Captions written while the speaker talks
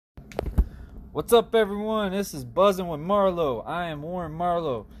What's up, everyone? This is Buzzing with Marlo. I am Warren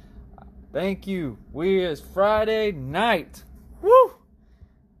Marlo. Thank you. It's Friday night. Woo!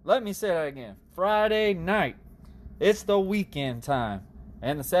 Let me say that again. Friday night. It's the weekend time.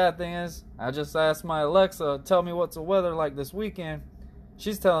 And the sad thing is, I just asked my Alexa to tell me what's the weather like this weekend.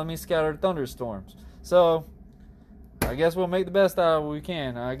 She's telling me scattered thunderstorms. So, I guess we'll make the best out of what we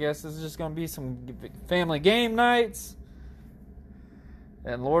can. I guess it's just going to be some family game nights.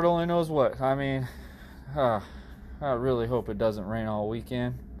 And Lord only knows what. I mean, I really hope it doesn't rain all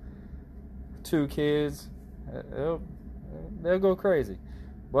weekend. 2 kids, they'll go crazy.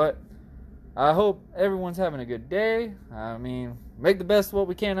 But I hope everyone's having a good day. I mean, make the best of what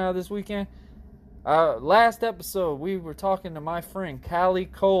we can out of this weekend. Last episode, we were talking to my friend, Callie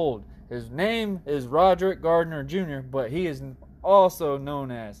Cold. His name is Roderick Gardner Jr., but he is also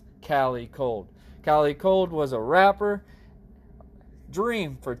known as Callie Cold. Callie Cold was a rapper.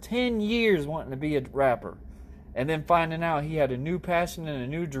 Dream for 10 years wanting to be a rapper, and then finding out he had a new passion and a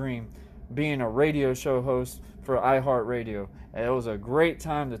new dream, being a radio show host for iHeartRadio. And it was a great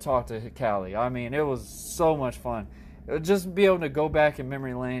time to talk to Callie. I mean, it was so much fun. It would just be able to go back in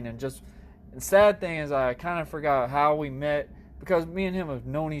memory lane, and the sad thing is I kind of forgot how we met, because me and him have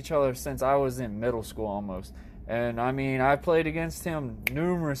known each other since I was in middle school almost. And I mean, I played against him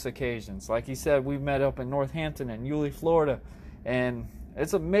numerous occasions. Like he said, we met up in Northampton and Yulee, Florida. And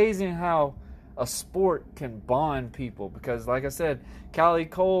it's amazing how a sport can bond people, because like I said, Callie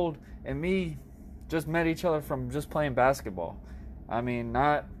Cold and me just met each other from just playing basketball. I mean,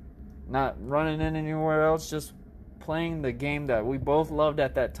 not running in anywhere else, just playing the game that we both loved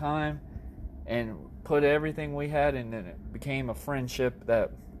at that time and put everything we had, and then it became a friendship that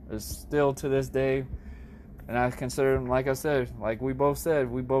is still to this day. And I consider him, like I said, like we both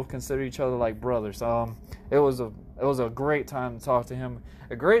said, we both consider each other like brothers. It was a great time to talk to him.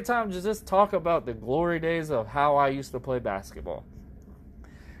 A great time to just talk about the glory days of how I used to play basketball.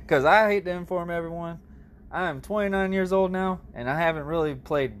 Because I hate to inform everyone, I am 29 years old now, and I haven't really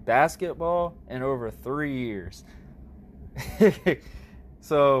played basketball in over 3 years.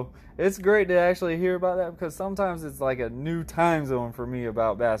 So it's great to actually hear about that, because sometimes it's like a new time zone for me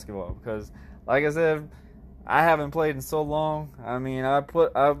about basketball. Because, like I said, I haven't played in so long. I mean, I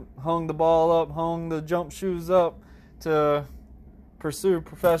hung the ball up, hung the jump shoes up to pursue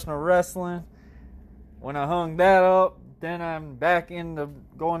professional wrestling. When I hung that up, then I'm back into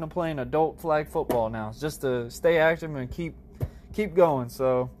going to playing adult flag football now, just to stay active and keep going.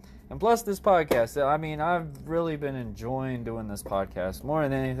 So, and plus this podcast, I mean, I've really been enjoying doing this podcast more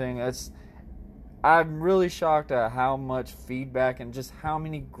than anything. I'm really shocked at how much feedback and just how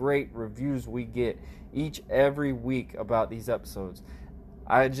many great reviews we get every week about these episodes.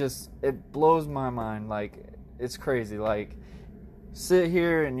 It blows my mind. Like, it's crazy. Like, sit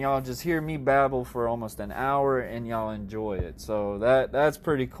here and y'all just hear me babble for almost an hour and y'all enjoy it. So that's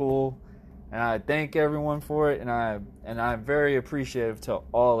pretty cool. And I thank everyone for it, and I'm very appreciative to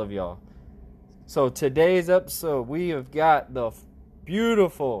all of y'all. So today's episode, we have got the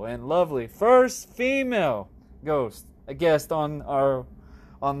beautiful and lovely first female guest on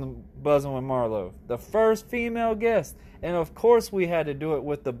the Buzzing with Marlo. The first female guest. And of course we had to do it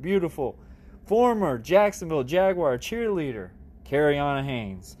with the beautiful former Jacksonville Jaguar cheerleader, Cariana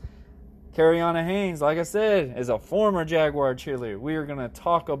Haynes. Cariana Haynes, like I said, is a former Jaguar cheerleader. We are going to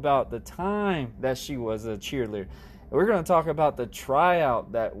talk about the time that she was a cheerleader. We're going to talk about the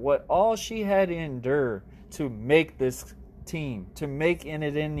tryout, what all she had to endure to make this team, to make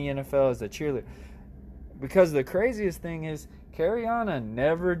it in the NFL as a cheerleader. Because the craziest thing is, Cariana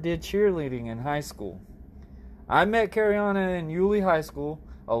never did cheerleading in high school. I met Cariana in Yulee High School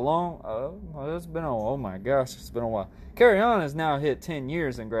it's been a while. Cariana has now hit 10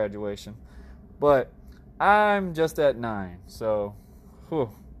 years in graduation, but I'm just at 9, so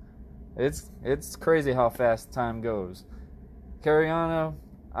it's crazy how fast time goes. Cariana,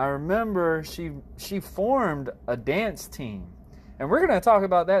 I remember she formed a dance team, and we're going to talk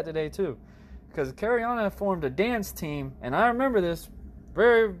about that today too, because Cariana formed a dance team, and I remember this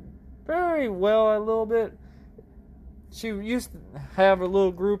very, very well a little bit. She used to have a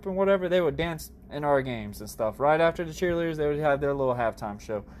little group and whatever. They would dance in our games and stuff. Right after the cheerleaders, they would have their little halftime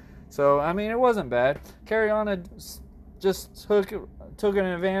show. So, I mean, it wasn't bad. Cariana just took an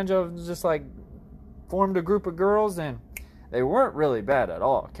advantage of, just like formed a group of girls, and they weren't really bad at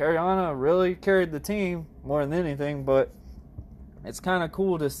all. Cariana really carried the team more than anything, but it's kind of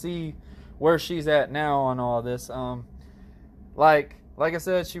cool to see where she's at now on all this. Like I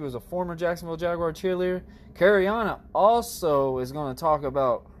said, she was a former Jacksonville Jaguar cheerleader. Cariana also is going to talk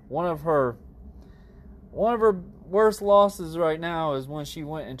about one of her worst losses right now is when she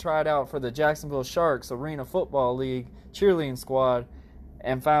went and tried out for the Jacksonville Sharks Arena Football League cheerleading squad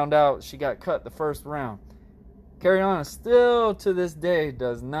and found out she got cut the first round. Cariana still to this day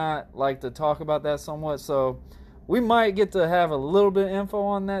does not like to talk about that somewhat, so we might get to have a little bit of info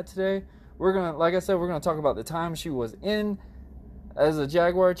on that today. We're gonna, like I said, we're gonna talk about the time she was in as a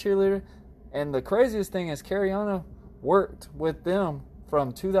Jaguar cheerleader, and the craziest thing is Cariana worked with them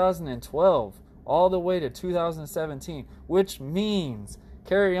from 2012 all the way to 2017, which means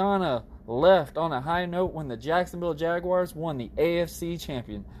Cariana left on a high note when the Jacksonville Jaguars won the AFC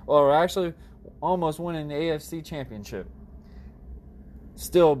champion, or actually almost winning the AFC championship.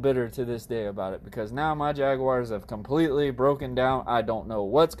 Still bitter to this day about it because now my Jaguars have completely broken down. I don't know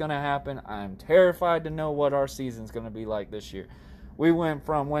what's going to happen. I'm terrified to know what our season's going to be like this year. We went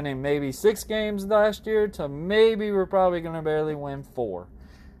from winning maybe 6 games last year to maybe we're probably going to barely win 4.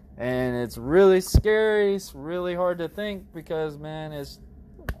 And it's really scary. It's really hard to think because, man,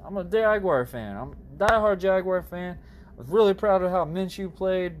 I'm a Jaguar fan. I'm a diehard Jaguar fan. I was really proud of how Minshew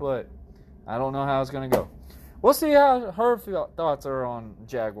played, but I don't know how it's going to go. We'll see how her thoughts are on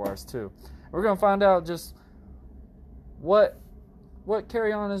Jaguars, too. We're going to find out just what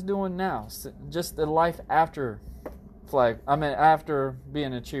Cariana's doing now. Just the life after after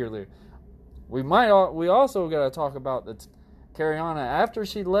being a cheerleader. We also got to talk about the Cariana after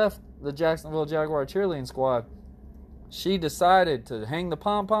she left the Jacksonville Jaguar cheerleading squad. She decided to hang the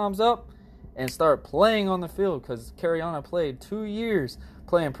pom-poms up and start playing on the field because Cariana played 2 years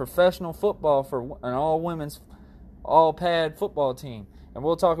playing professional football for an all-women's, all-pad football team. And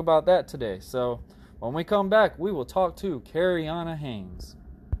we'll talk about that today. So when we come back, we will talk to Cariana Haynes.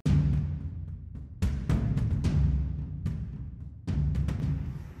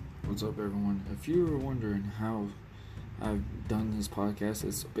 What's up, everyone? If you were wondering how I've done this podcast,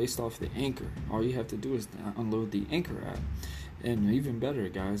 it's based off the Anchor. All you have to do is download the Anchor app. And even better,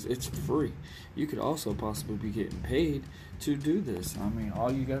 guys, it's free. You could also possibly be getting paid to do this. I mean,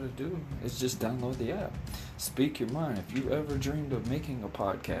 all you got to do is just download the app. Speak your mind. If you ever dreamed of making a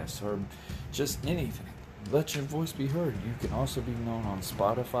podcast or just anything, let your voice be heard. You can also be known on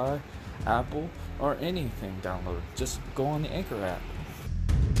Spotify, Apple, or anything downloaded. Just go on the Anchor app.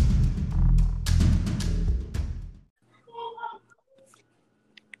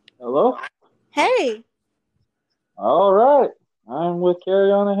 Hello? Hey. All right. I'm with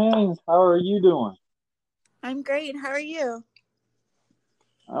Cariana Haynes. How are you doing? I'm great. How are you?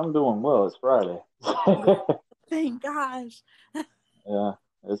 I'm doing well. It's Friday. Thank gosh. Yeah,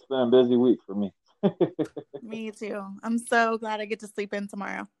 it's been a busy week for me. Me too. I'm so glad I get to sleep in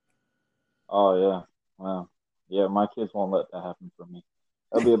tomorrow. Oh, yeah. Well, yeah, my kids won't let that happen for me.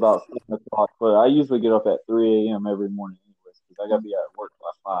 It'll be about 7 o'clock, but I usually get up at 3 a.m. every morning anyways because I got to be at work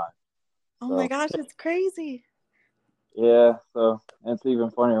by 5. Oh my gosh, it's crazy. Yeah, so it's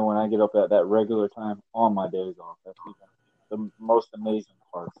even funnier when I get up at that regular time on my days off. That's even the most amazing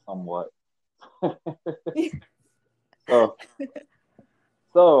part, somewhat.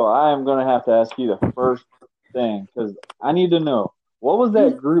 So I am going to have to ask you the first thing because I need to know, what was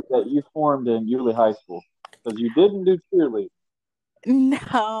that group that you formed in Yulee High School? Because you didn't do cheerleading.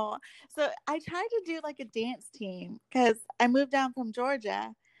 No. So I tried to do like a dance team because I moved down from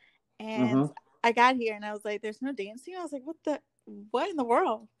Georgia and I got here and I was like, there's no dance team. I was like, what in the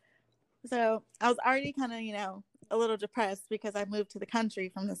world? So I was already kind of, a little depressed because I moved to the country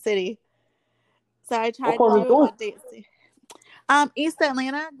from the city. So I tried to do a dance team. East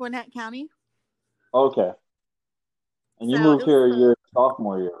Atlanta, Gwinnett County. Okay. And you moved here your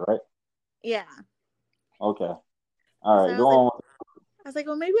sophomore year, right? Yeah. Okay. All right, go on. I was like,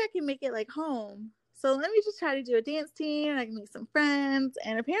 well, maybe I can make it like home. So let me just try to do a dance team. I can meet some friends.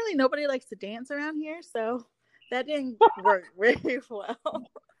 And apparently nobody likes to dance around here. So that didn't work very well.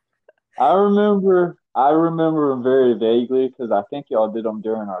 I remember them very vaguely because I think y'all did them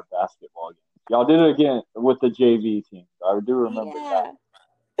during our basketball game. Y'all did it again with the JV team. I do remember that.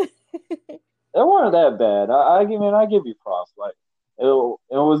 They weren't that bad. I give you props. Like it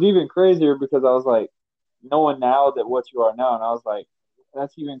was even crazier because I was like, knowing now that what you are now, and I was like,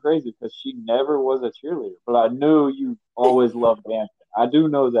 that's even crazy because she never was a cheerleader. But I knew you always loved dancing. I do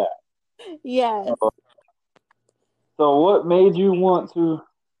know that. Yes. So what made you want to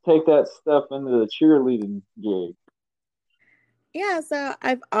take that step into the cheerleading gig? Yeah, so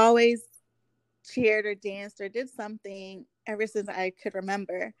I've always cheered or danced or did something ever since I could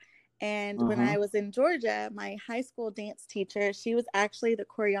remember. And when I was in Georgia, my high school dance teacher, she was actually the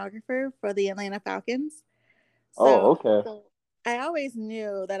choreographer for the Atlanta Falcons. So, so I always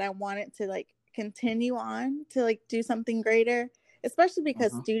knew that I wanted to like continue on to like do something greater, especially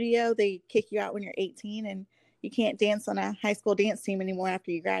because studio, they kick you out when you're 18 and you can't dance on a high school dance team anymore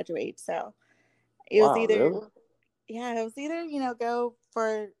after you graduate. So it was Wow, either, really? yeah, it was either, go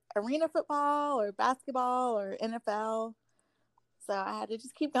for arena football or basketball or NFL. So I had to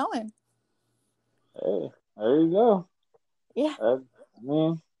just keep going. Hey, there you go. Yeah. I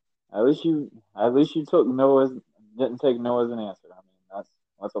mean, at least you took no as didn't take no as an answer. I mean,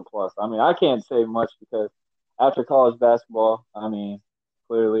 that's a plus. I mean, I can't say much because after college basketball, I mean,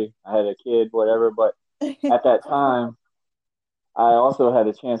 clearly I had a kid, whatever. But at that time, I also had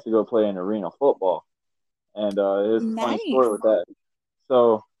a chance to go play in arena football, and it was a funny Nice. story with that.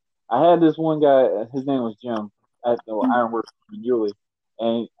 So I had this one guy. His name was Jim at the Ironworks in Yulee,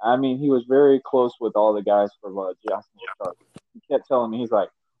 and I mean, he was very close with all the guys from Jacksonville Sharks. He kept telling me, he's like,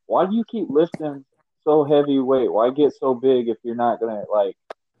 "Why do you keep lifting so heavy weight? Why get so big if you're not gonna like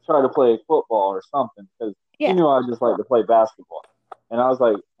try to play football or something?" Because he Yeah. knew I just like to play basketball. And I was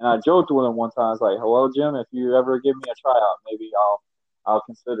like, and I joked with him one time. I was like, "Hello, Jim. If you ever give me a tryout, maybe I'll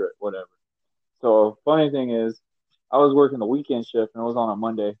consider it, whatever." So funny thing is, I was working the weekend shift and it was on a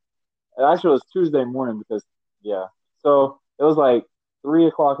Monday. Actually, it was Tuesday morning because yeah. So it was like 3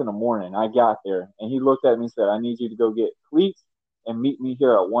 o'clock in the morning. I got there and he looked at me and said, "I need you to go get cleats and meet me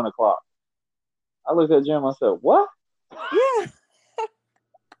here at 1 o'clock." I looked at Jim. I said, "What?" Yeah.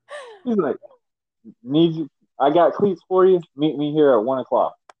 He's like, "Need you? I got cleats for you. Meet me here at 1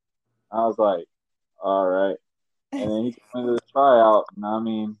 o'clock." I was like, "All right." And then he took me to the tryout. And I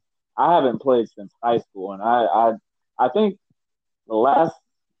mean, I haven't played since high school, and I think the last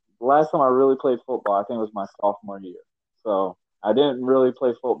time I really played football, I think it was my sophomore year. So I didn't really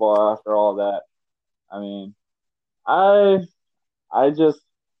play football after all that. I mean, I I just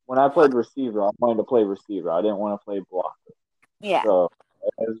when I played receiver, I wanted to play receiver. I didn't want to play blocker. Yeah. So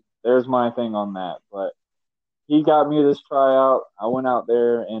there's my thing on that. But he got me this tryout. I went out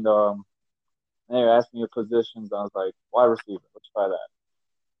there and they asked me positions. I was like, wide receiver. Let's try that.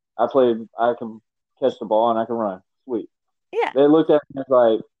 I can catch the ball and I can run. Sweet. Yeah. They looked at me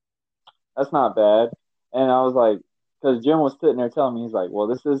like, that's not bad. And I was like, because Jim was sitting there telling me, he's like, well,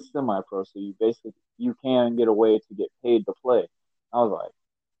 this is semi-pro, so you can get away to get paid to play. I was like,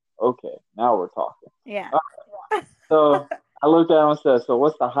 okay, now we're talking. Yeah. So I looked at him and said, so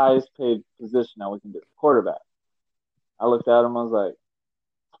what's the highest paid position that we can do? Quarterback. I looked at him, I was like,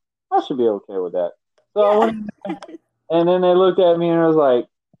 I should be okay with that. So I went, and then they looked at me and I was like,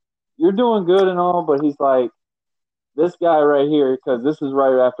 you're doing good and all, but he's like, this guy right here, because this is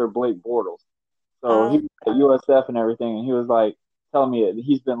right after Blake Bortles. So he was at USF and everything, and he was like telling me that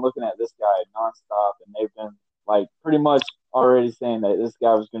he's been looking at this guy nonstop, and they've been like pretty much already saying that this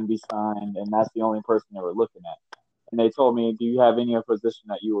guy was going to be signed, and that's the only person they were looking at. And they told me, do you have any position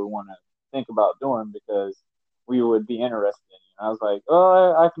that you would want to think about doing because we would be interested in you? And I was like,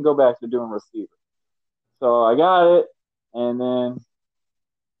 oh, I can go back to doing receiver. So I got it, and then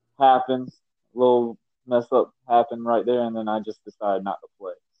happens, a little mess up happened right there, and then I just decided not to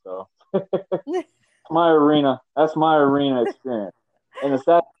play. So that's my arena experience. And the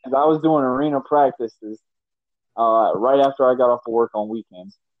sad thing is I was doing arena practices right after I got off of work on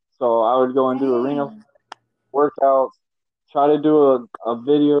weekends. So I would go and do arena workouts, try to do a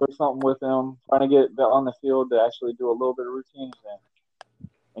video or something with them, trying to get on the field to actually do a little bit of routine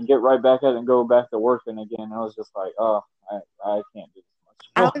and get right back at it and go back to working again. And I was just like, oh, I can't do this much.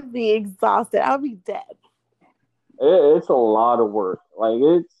 I would be exhausted. I would be dead. It's a lot of work.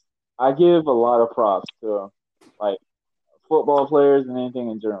 I give a lot of props to like football players and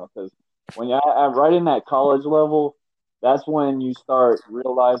anything in general because when you're right in that college level, that's when you start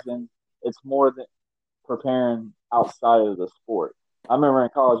realizing it's more than preparing outside of the sport. I remember in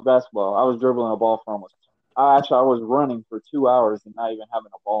college basketball, I was dribbling a ball for almost. I was running for 2 hours and not even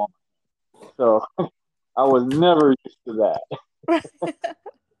having a ball in my hand. So I was never used to that.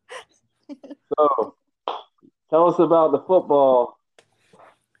 So tell us about the football.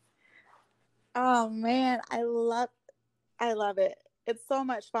 Oh man, I love it. It's so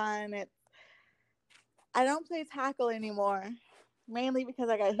much fun. I don't play tackle anymore, mainly because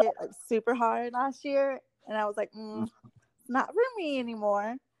I got hit like super hard last year, and I was like, it's not for me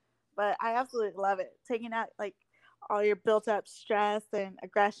anymore. But I absolutely love it. Taking out like all your built up stress and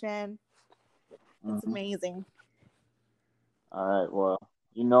aggression. It's amazing. All right, well,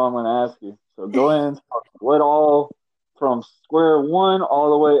 I'm going to ask you. So go ahead and talk. What all from square one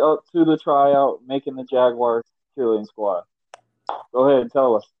all the way up to the tryout, making the Jaguars cheerleading squad. Go ahead and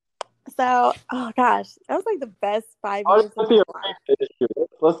tell us. So, oh gosh, that was like the best 5 years of my life.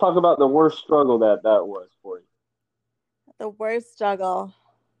 Let's talk about the worst struggle that was for you. The worst struggle.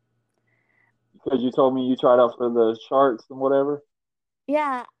 Because you told me you tried out for the Sharks and whatever.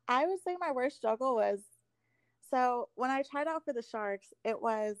 Yeah, I would say my worst struggle was So when I tried out for the Sharks, it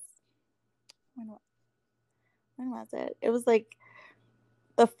was when was it? It was like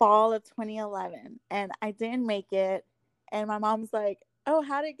the fall of 2011, and I didn't make it. And my mom's like, "Oh,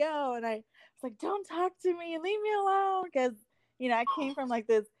 how'd it go?" And I was like, "Don't talk to me, leave me alone," because I came from like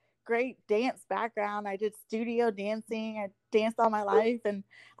this great dance background. I did studio dancing. I danced all my life, and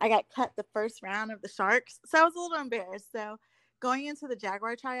I got cut the first round of the Sharks, so I was a little embarrassed. So going into the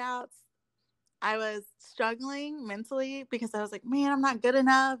Jaguar tryouts, I was struggling mentally because I was like, man, I'm not good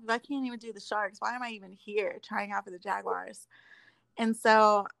enough. If I can't even do the Sharks, why am I even here trying out for the Jaguars? And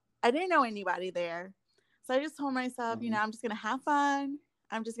so I didn't know anybody there. So I just told myself, I'm just going to have fun.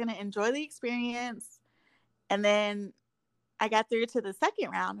 I'm just going to enjoy the experience. And then I got through to the second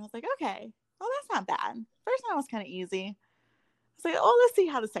round. I was like, okay, well, that's not bad. First round was kind of easy. I was like, oh, let's see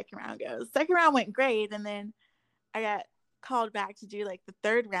how the second round goes. Second round went great. And then I got called back to do like the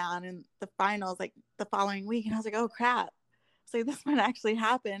third round and the finals like the following week. And I was like, oh crap. So this might actually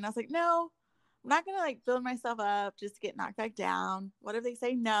happen. And I was like, no, I'm not going to like build myself up just to get knocked back down. What if they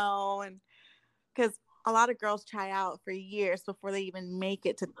say no? And because a lot of girls try out for years before they even make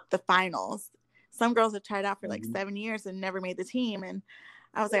it to the finals. Some girls have tried out for like 7 years and never made the team. And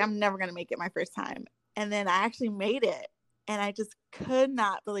I was like, I'm never going to make it my first time. And then I actually made it. And I just could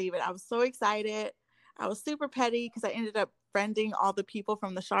not believe it. I was so excited. I was super petty because I ended up friending all the people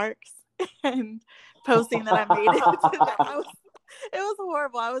from the Sharks and posting that I made it to that. It was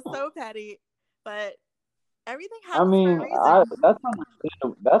horrible. I was so petty, but everything happens for a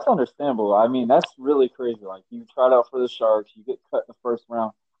reason. That's understandable. I mean, that's really crazy. Like you tried out for the Sharks, you get cut in the first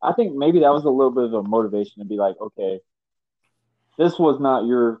round. I think maybe that was a little bit of a motivation to be like, okay, this was not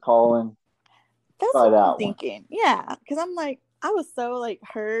your calling. That's Try what I'm that one. thinking. Yeah, because I'm like, I was so like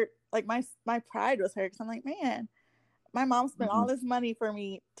hurt. Like my pride was hurt. Because I'm like, man, my mom spent all this money for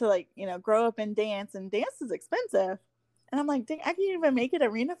me to like grow up and dance is expensive. And I'm like, dang, I can't even make it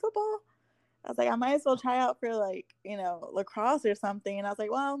arena football. I was like, I might as well try out for like lacrosse or something. And I was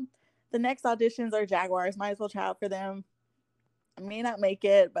like, well, the next auditions are Jaguars. Might as well try out for them. I may not make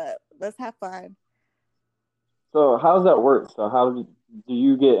it, but let's have fun. So how does that work? So how do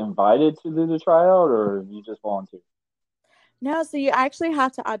you get invited to do the tryout, or you just volunteer? No, so you actually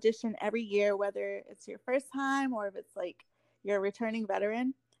have to audition every year, whether it's your first time or if it's like you're a returning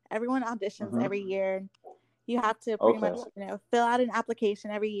veteran. Everyone auditions every year. You have to pretty much, fill out an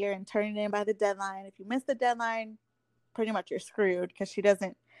application every year and turn it in by the deadline. If you miss the deadline, pretty much you're screwed because she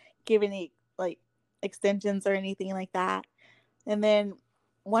doesn't give any like extensions or anything like that. And then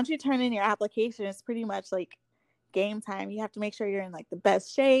once you turn in your application, it's pretty much like game time. You have to make sure you're in like the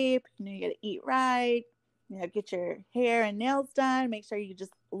best shape. You got to eat right. Get your hair and nails done. Make sure you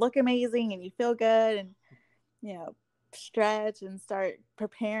just look amazing and you feel good, and stretch and start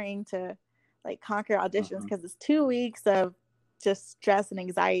preparing to like conquer auditions because it's 2 weeks of just stress and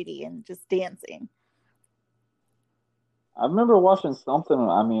anxiety and just dancing. I remember watching something.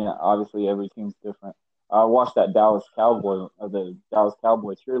 I mean, obviously every team's different. I watched that the Dallas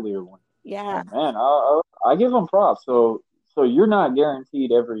Cowboy cheerleader one. Yeah. And man, I give them props. So you're not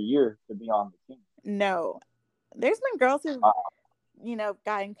guaranteed every year to be on the team. No, there's been girls who,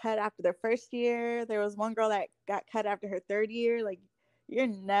 gotten cut after their first year. There was one girl that got cut after her third year. Like, you're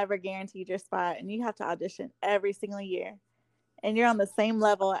never guaranteed your spot, and you have to audition every single year. And you're on the same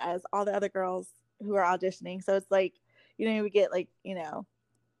level as all the other girls who are auditioning. So it's like, you don't even get like,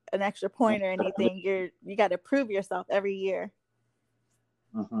 an extra point or anything. You got to prove yourself every year.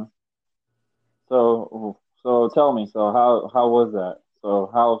 Mm-hmm. So tell me, so how was that?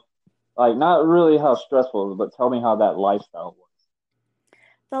 So how, like, not really how stressful, but tell me how that lifestyle was.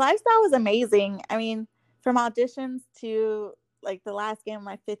 The lifestyle was amazing. I mean, from auditions to like the last game of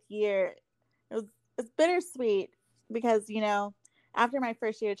my 5th year, it's bittersweet because, after my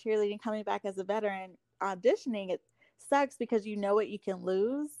first year of cheerleading, coming back as a veteran, auditioning, it sucks because you know what you can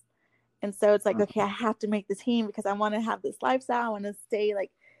lose. And so it's like, okay, I have to make the team because I want to have this lifestyle. I want to stay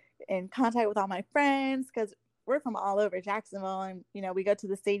like in contact with all my friends because we're from all over Jacksonville, and we go to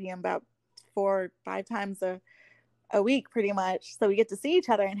the stadium about 4 or 5 times a week pretty much, so we get to see each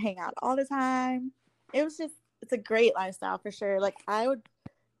other and hang out all the time. It's a great lifestyle for sure. Like, I would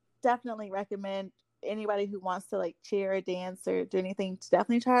definitely recommend anybody who wants to like cheer or dance or do anything to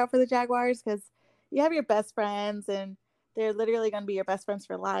definitely try out for the Jaguars because you have your best friends and they're literally going to be your best friends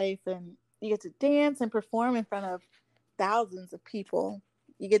for life, and you get to dance and perform in front of thousands of people.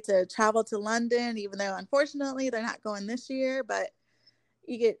 You get to travel to London, even though unfortunately they're not going this year, but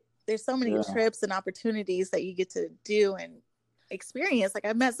there's so many trips and opportunities that you get to do and experience. Like,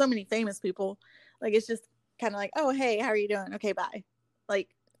 I've met so many famous people. Like, it's just kind of like, oh, hey, how are you doing? Okay, bye. Like,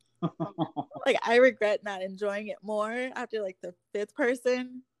 Like, I regret not enjoying it more after like the fifth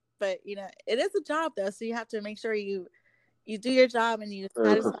person. But it is a job though, so you have to make sure you do your job and you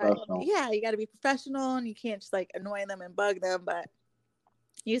Very satisfy. professional. Yeah, you got to be professional and you can't just like annoy them and bug them, but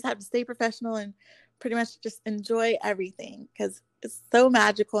you just have to stay professional and pretty much just enjoy everything because it's so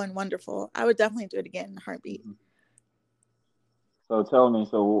magical and wonderful. I would definitely do it again in a heartbeat. So tell me,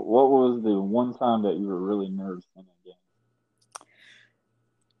 so what was the one time that you were really nervous in a game?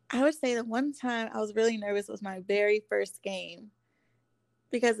 I would say the one time I was really nervous was my very first game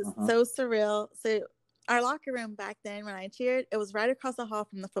because it's so surreal. So our locker room back then when I cheered, it was right across the hall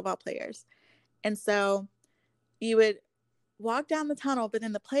from the football players. And so you would walk down the tunnel, but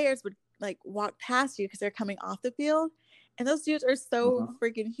then the players would like walk past you because they're coming off the field. And those dudes are so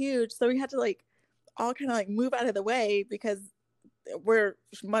freaking huge. So we had to like all kind of like move out of the way because we're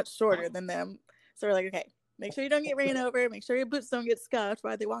much shorter than them. So we're like, okay, make sure you don't get ran over. Make sure your boots don't get scuffed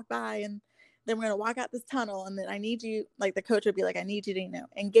while they walk by. And then we're going to walk out this tunnel. And then I need you, like the coach would be like, I need you to,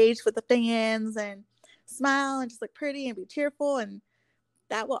 engage with the fans and smile and just look pretty and be cheerful. And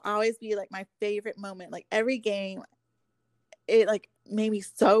that will always be like my favorite moment. Like every game, it like made me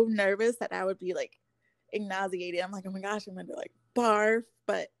so nervous that I would be like nauseated. I'm like, oh my gosh, I'm going to like barf.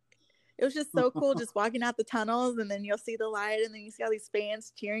 But it was just so cool just walking out the tunnels and then you'll see the light and then you see all these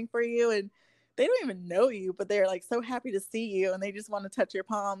fans cheering for you and they don't even know you, but they're like so happy to see you and they just want to touch your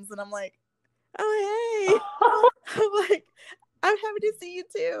palms. And I'm like, oh, hey. I'm like, I'm happy to see you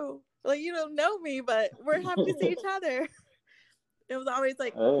too. Like, you don't know me, but we're happy to see each other. It was always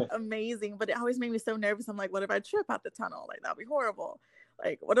like amazing, but it always made me so nervous. I'm like, what if I trip out the tunnel? Like, that'd be horrible.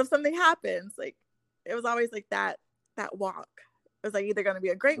 Like, what if something happens? Like, it was always like that walk. It was like either going to be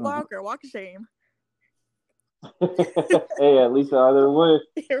a great walk or a walk of shame. Hey, at least either way,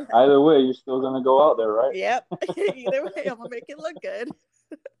 you're still going to go out there, right? Yep. Either way, I'm going to make it look good.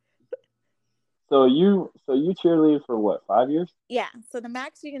 So you cheerleaded for what, 5 years? Yeah. So the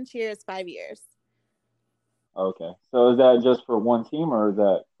max you can cheer is 5 years. Okay. So is that just for one team or is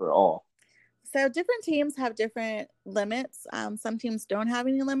that for all? So different teams have different limits. Some teams don't have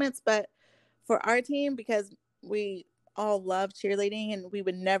any limits, but for our team, because we all love cheerleading and we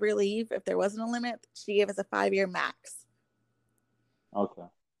would never leave if there wasn't a limit, she gave us a 5-year max. Okay.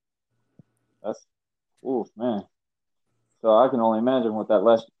 That's, ooh, man. So I can only imagine what that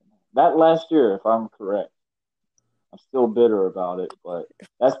last year, if I'm correct. I'm still bitter about it, but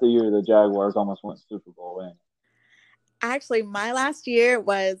that's the year the Jaguars almost went Super Bowl in. Actually, my last year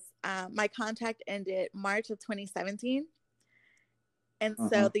was my contract ended March of 2017. And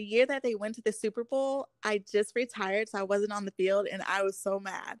so the year that they went to the Super Bowl, I just retired, so I wasn't on the field, and I was so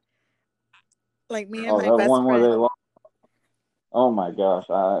mad. Like me and my best friend. Where they lost. Oh my gosh,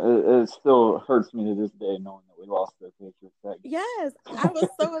 it still hurts me to this day knowing that we lost the Patriots. Yes, I was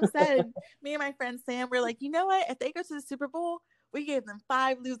so upset. Me and my friend Sam were like, you know what? If they go to the Super Bowl, we gave them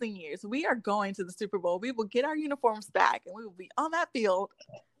 5 losing years. We are going to the Super Bowl. We will get our uniforms back, and we will be on that field.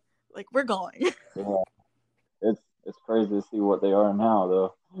 Like, we're going. Yeah. It's crazy to see what they are now,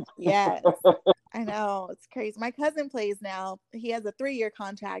 though. Yes, I know. It's crazy. My cousin plays now. He has a 3-year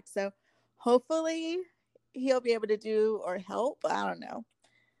contract, so hopefully he'll be able to do or help. I don't know.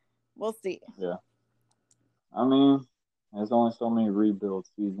 We'll see. Yeah. I mean, there's only so many rebuild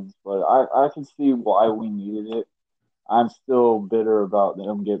seasons, but I can see why we needed it. I'm still bitter about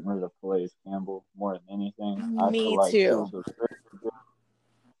them getting rid of Calais Campbell more than anything. I feel like he was a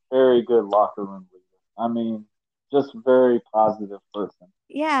very good locker room leader. I mean, just very positive person.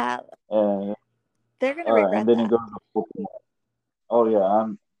 Yeah. And they're gonna regret and then that. He goes to Baltimore. Oh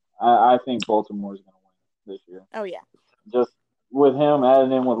yeah, I think Baltimore's gonna win this year. Oh yeah. Just with him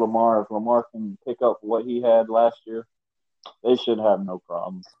adding in with Lamar, if Lamar can pick up what he had last year, they should have no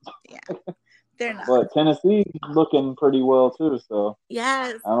problems. Yeah. They're not. But Tennessee's looking pretty well too, so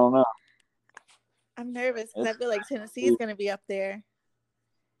yes. I don't know. I'm nervous because I feel like Tennessee's gonna be up there.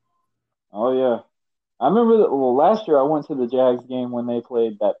 Oh yeah. I remember that. Well, last year I went to the Jags game when they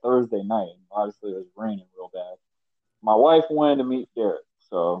played that Thursday night. Obviously, it was raining real bad. My wife wanted to meet Derek,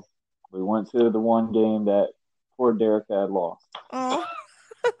 so we went to the one game that poor Derek had lost. Oh.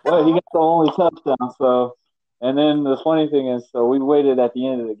 Well, he got the only touchdown. So, and then the funny thing is, so we waited at the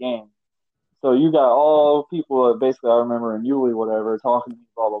end of the game. So you got all people, basically, I remember in Yulee, whatever, talking to me,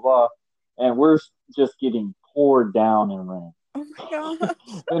 blah blah blah, and we're just getting poured down in rain. Oh my god!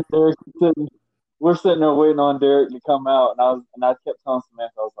 And Derek's we're sitting there waiting on Derek to come out, and I kept telling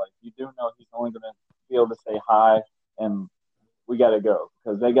Samantha, I was like, you do know he's only going to be able to say hi, and we got to go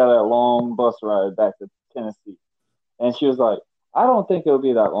because they got a long bus ride back to Tennessee. And she was like, I don't think it'll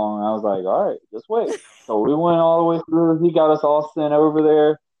be that long. And I was like, all right, just wait. So we went all the way through. He got us all sent over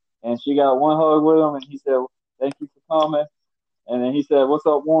there. and she got one hug with him, and he said, "Thank you for coming." And then he said, "What's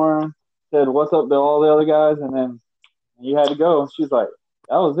up, Warren?" Said, "What's up to all the other guys?" And then you had to go. She's like,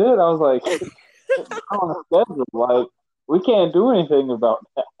 "That was it." I was like, "On a schedule, like we can't do anything about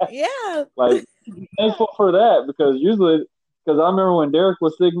that." Yeah. Like, thankful for that because usually, because I remember when Derek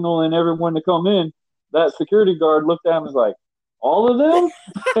was signaling everyone to come in, that security guard looked at him and was like, "All of them?"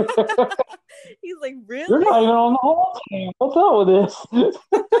 He's like, really? You're not even on the whole team. What's up with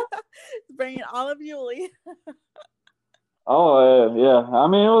this? Bringing all of Yulee. Oh yeah. I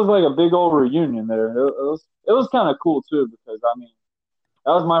mean, it was like a big old reunion there. It was kind of cool too because I mean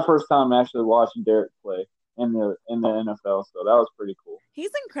that was my first time actually watching Derek play in the NFL, so that was pretty cool.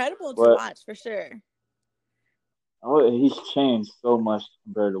 He's incredible to watch for sure. He's changed so much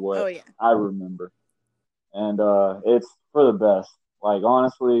compared to what I remember, and it's for the best. Like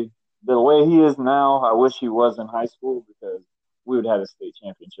honestly, the way he is now, I wish he was in high school because we would have had a state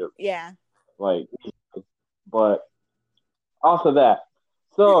championship. Yeah. Like, but off of that,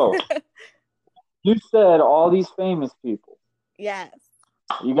 so you said all these famous people. Yes.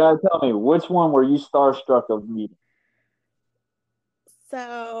 You gotta tell me which one were you starstruck of meeting?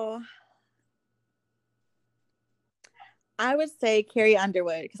 So I would say Carrie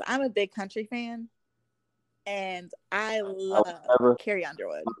Underwood because I'm a big country fan, and I love Carrie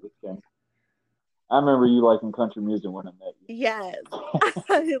Underwood. I remember you liking country music when I met you. Yes,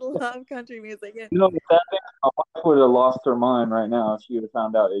 I love country music. You know, my wife would have lost her mind right now if she would have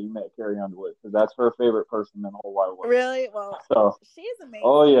found out that you met Carrie Underwood because that's her favorite person in the whole wide world. Really? Well, so she's amazing.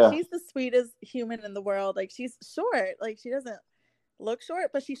 Oh yeah, she's the sweetest human in the world. Like she's short. Like she doesn't look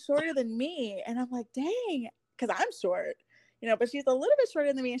short, but she's shorter than me, and I'm like, dang, because I'm short, you know. But she's a little bit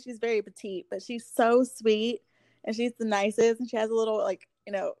shorter than me, and she's very petite. But she's so sweet, and she's the nicest, and she has a little like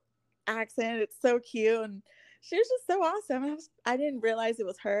accent. It's so cute, and she was just so awesome. I didn't realize it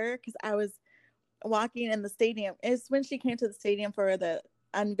was her because I was walking in the stadium. It's when she came to the stadium for the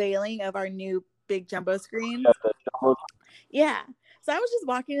unveiling of our new big jumbo screens. Yeah. So I was just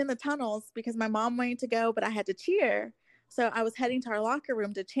walking in the tunnels because my mom wanted to go, but I had to cheer. So I was heading to our locker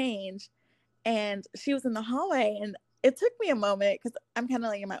room to change, and she was in the hallway, and it took me a moment because I'm kind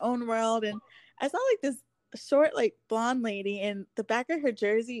of like in my own world, and I saw like this short, like blonde lady, and the back of her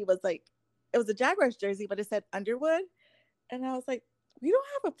jersey was like, it was a Jaguars jersey, but it said Underwood. And I was like, we don't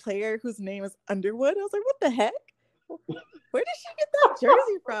have a player whose name is Underwood. I was like, what the heck? Where did she get that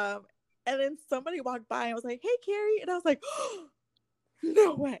jersey from? And then somebody walked by and was like, hey, Carrie. And I was like, oh,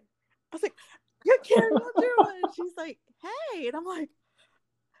 no way. I was like, you're Carrie Underwood. And she's like, hey. And I'm like,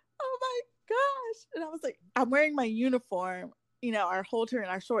 oh my gosh. And I was like, I'm wearing my uniform, our halter and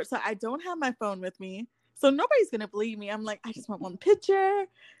our shorts. So I don't have my phone with me. So nobody's going to believe me. I'm like, I just want one picture.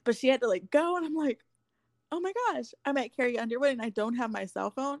 But she had to go. And I'm like, oh my gosh, I met Carrie Underwood and I don't have my cell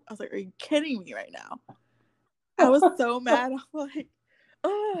phone. I was like, are you kidding me right now? I was so mad. I was like,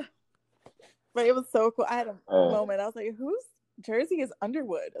 oh. But it was so cool. I had a moment. I was like, whose jersey is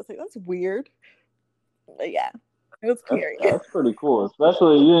Underwood? I was like, that's weird. But yeah, it was scary. That's pretty cool.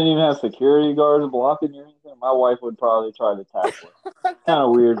 Especially you didn't even have security guards blocking you or anything. My wife would probably try to tackle her. Kind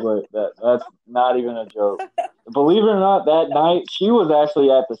of weird, but that's not even a joke. Believe it or not, that night she was actually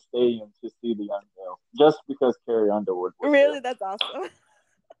at the stadium to see the unveil, just because Carrie Underwood was really there. That's awesome.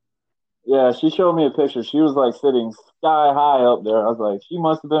 Yeah, she showed me a picture. She was sitting sky high up there. I was like, she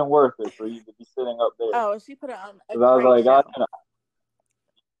must have been worth it for you to be sitting up there. Oh, she put it on. I was like,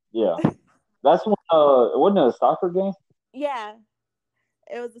 yeah, that's when wasn't it a soccer game? Yeah,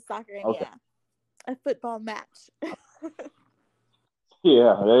 it was a soccer game. Okay. Yeah, a football match.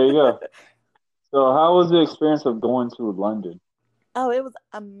 Yeah, there you go. So how was the experience of going to London? Oh, it was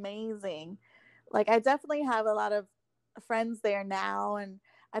amazing. I definitely have a lot of friends there now, and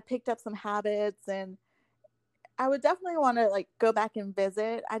I picked up some habits, and I would definitely want to go back and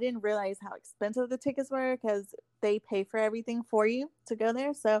visit. I didn't realize how expensive the tickets were because they pay for everything for you to go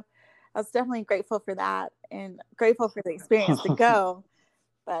there. So I was definitely grateful for that and grateful for the experience to go.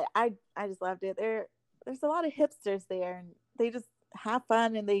 But I just loved it. There's a lot of hipsters there, and they just have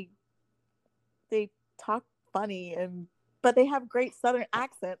fun, and they talk funny, but they have great Southern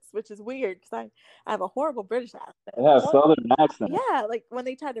accents, which is weird because I have a horrible British accent. They have Southern accent. Yeah, when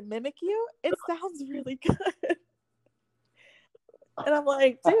they try to mimic you, it sounds really good. And I'm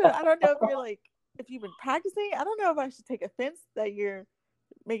like, dude, I don't know if you've been practicing. I don't know if I should take offense that you're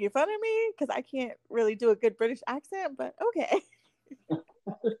making fun of me because I can't really do a good British accent, but okay.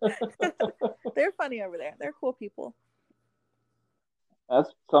 They're funny over there. They're cool people. So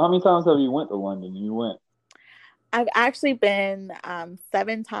how many times have you went to London? You went? I've actually been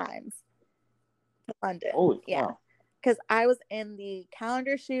 7 times to London. Holy yeah. cow. because I was in the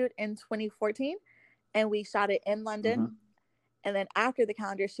calendar shoot in 2014 and we shot it in London. Mm-hmm. And then after the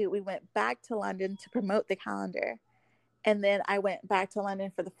calendar shoot, we went back to London to promote the calendar. And then I went back to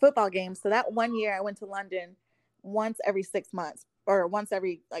London for the football game. So that 1 year I went to London once every 6 months or once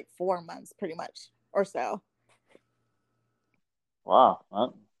every like 4 months, pretty much, or so. Wow.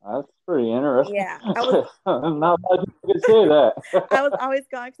 That's pretty interesting. Yeah. I was not much you could say that. I was always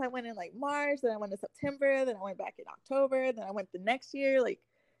gone because I went in like March, then I went in September, then I went back in October, then I went the next year, like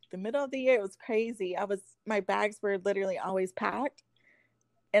the middle of the year. It was crazy. My bags were literally always packed,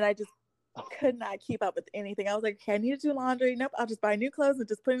 and I just could not keep up with anything. I was like, okay, I need to do laundry. Nope, I'll just buy new clothes and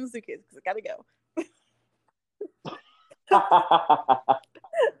just put in the suitcase because I gotta go.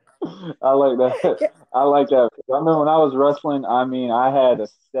 I like that. I like that. I remember when I was wrestling, I mean, I had a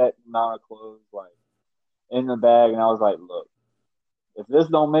set amount of clothes like in the bag, and I was like, look, if this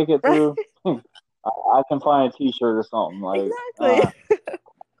don't make it through, I can find a T-shirt or something. Like, exactly.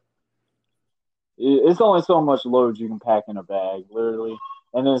 It's only so much load you can pack in a bag, literally.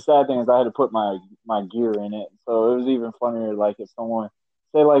 And then the sad thing is I had to put my gear in it. So it was even funnier, like, if someone,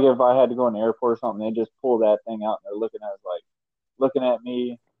 say, like, if I had to go in the airport or something, they just pull that thing out and they're looking at us, like, looking at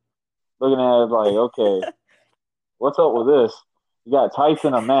me, looking at it like, okay, what's up with this? You got tights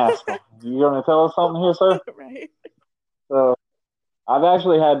and a mask. You going to tell us something here, sir? Right. So I've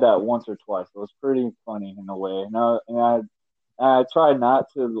actually had that once or twice. So it was pretty funny in a way. And I tried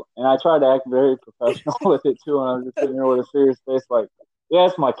not to, and I tried to act very professional with it too. And I was just sitting there with a serious face, like, yeah,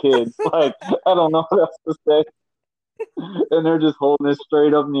 it's my kids. Like, I don't know what else to say. And they're just holding it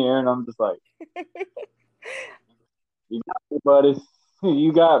straight up in the air, and I'm just like, you got me, buddy.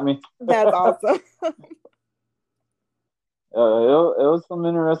 You got me. That's awesome. It was some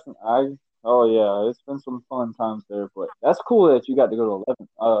interesting. It's been some fun times there. But that's cool that you got to go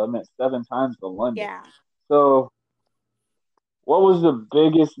to 7 times to London. Yeah. So, what was the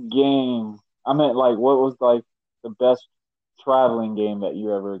biggest game? I meant, like, what was like the best traveling game that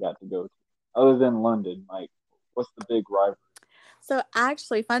you ever got to go to, other than London? Like, what's the big rivalry? So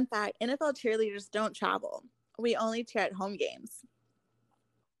actually, fun fact: NFL cheerleaders don't travel. We only cheer at home games.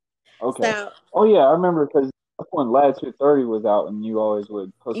 Okay. So, oh yeah, I remember because when Latitude 30 was out, and you always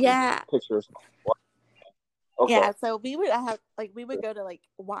would post pictures. Okay. Yeah, so we would go to like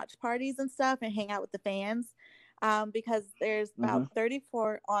watch parties and stuff and hang out with the fans, because there's about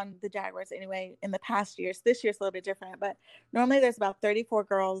 34 on the Jaguars anyway in the past years. This year's a little bit different, but normally there's about 34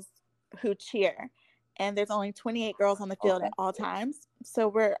 girls who cheer, and there's only 28 girls on the field at all times. So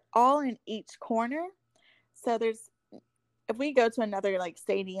we're all in each corner. So if we go to another like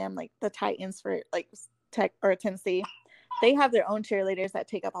stadium, like the Titans for like Tech or Tennessee, they have their own cheerleaders that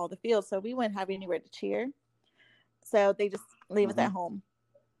take up all the field. So we wouldn't have anywhere to cheer. So they just leave us at home.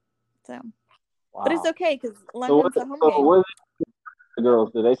 So, wow. But it's okay because London's a home game. What the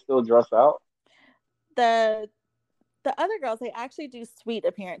girls, do they still dress out? The other girls, they actually do suite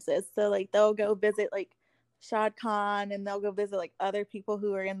appearances. So like they'll go visit like Shad Khan, and they'll go visit like other people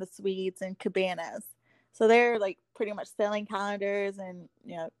who are in the suites and cabanas. So they're like pretty much selling calendars and,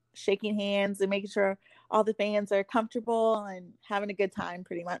 you know, shaking hands and making sure all the fans are comfortable and having a good time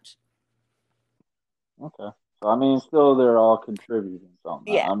pretty much. Okay. So, I mean, still they're all contributing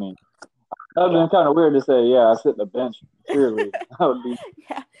something. Yeah. I mean, that would have been kind of weird to say, yeah, I sit in the bench cheerleading. That would be.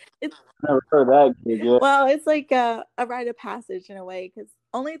 Yeah. I've never heard that gig yet. Well, it's like a rite of passage in a way, because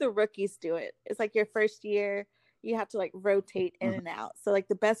only the rookies do it. It's like your first year, you have to like rotate in and out. So like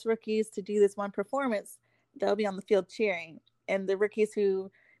the best rookies to do this one performance, they'll be on the field cheering. And the rookies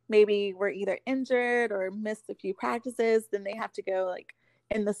who maybe were either injured or missed a few practices, then they have to go like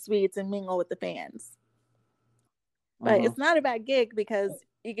in the suites and mingle with the fans. But it's not a bad gig because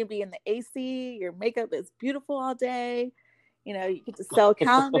you can be in the AC, your makeup is beautiful all day. You know, you get to sell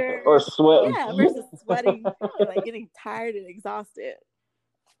calendars. Or sweating. Yeah, versus sweating and like getting tired and exhausted.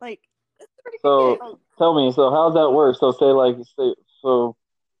 Like, it's pretty good gig. Tell me, so how's that work? So so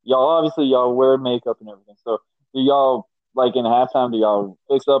y'all wear makeup and everything. So do y'all, like, in halftime, do y'all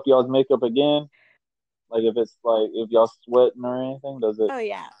fix up y'all's makeup again? Like, if y'all sweating or anything, does it? Oh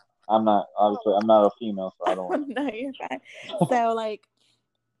yeah. I'm not a female, so I don't. No, you're fine.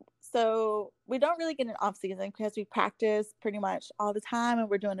 So we don't really get an off season because we practice pretty much all the time and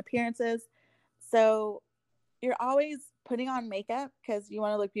we're doing appearances. So you're always putting on makeup because you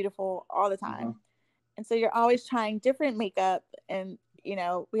want to look beautiful all the time. And so you're always trying different makeup, and, you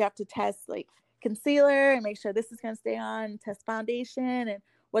know, we have to test like concealer and make sure this is going to stay on, test foundation and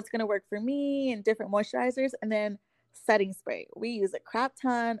what's going to work for me, and different moisturizers, and then setting spray. We use a crap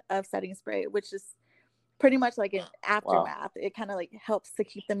ton of setting spray, which is pretty much like an aftermath. Wow. It kind of like helps to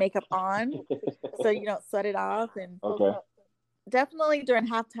keep the makeup on so you don't sweat it off. And Okay. definitely during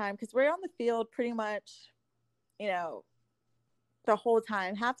halftime, because we're on the field pretty much, the whole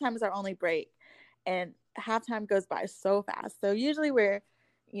time. Halftime is our only break, and halftime goes by so fast. So usually we're,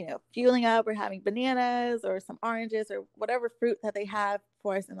 fueling up. We're having bananas or some oranges or whatever fruit that they have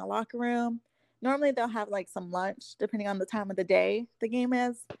for us in the locker room. Normally they'll have like some lunch depending on the time of the day the game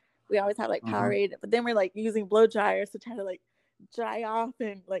is. We always have like Powerade, but then we're like using blow dryers to try to like dry off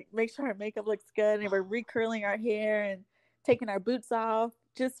and like make sure our makeup looks good, and we're recurling our hair and taking our boots off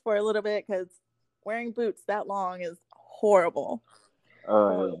just for a little bit, because wearing boots that long is horrible. I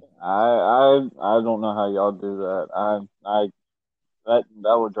don't know how y'all do that.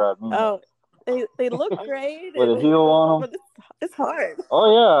 That would drive me nuts. They look great with a heel on them, but it's hard. Oh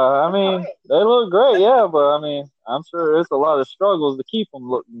yeah, I mean they look great, yeah, but I mean I'm sure it's a lot of struggles to keep them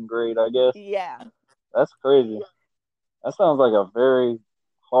looking great. I guess. Yeah. That's crazy. That sounds like a very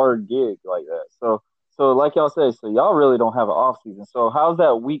hard gig like that. So like y'all say, so y'all really don't have an off season. So how's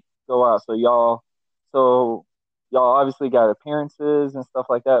that week go out? So y'all obviously got appearances and stuff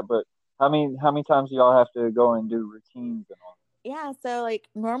like that, but how many times do y'all have to go and do routines and all? Yeah, so like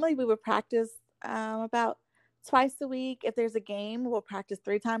normally we would practice about twice a week. If there's a game, we'll practice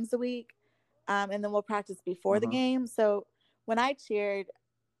 3 times a week, and then we'll practice before the game. So when I cheered,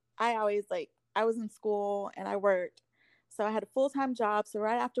 I was in school and I worked. So I had a full-time job. So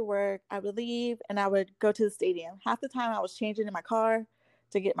right after work, I would leave and I would go to the stadium. Half the time I was changing in my car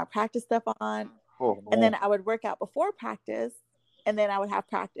to get my practice stuff on. And then I would work out before practice, and then I would have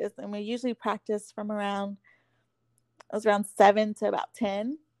practice. And we usually practice from around 7 to about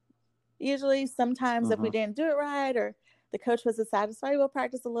 10. Usually, sometimes if we didn't do it right or the coach wasn't satisfied, we'll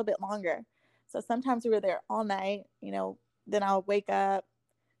practice a little bit longer. So sometimes we were there all night, then I'll wake up,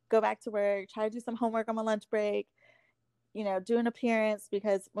 go back to work, try to do some homework on my lunch break, do an appearance,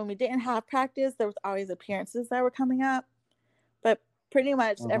 because when we didn't have practice, there was always appearances that were coming up. But pretty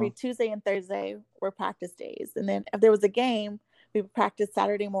much every Tuesday and Thursday were practice days. And then if there was a game, we would practice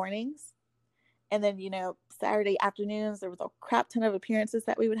Saturday mornings. And then, Saturday afternoons, there was a crap ton of appearances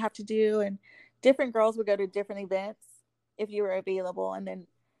that we would have to do. And different girls would go to different events if you were available. And then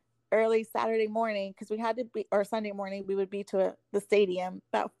early Saturday morning, because we had to be, or Sunday morning, we would be to the stadium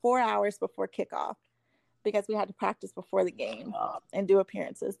about 4 hours before kickoff, because we had to practice before the game and do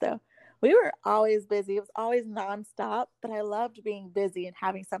appearances. So we were always busy. It was always nonstop, but I loved being busy and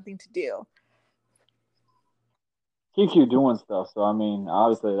having something to do. Keeps you doing stuff. So I mean,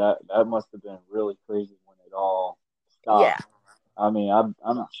 obviously that must have been really crazy when it all stopped. Yeah. I mean, I'm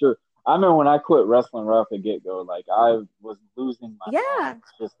not sure. I remember when I quit wrestling right off the get go, like I was losing my mind.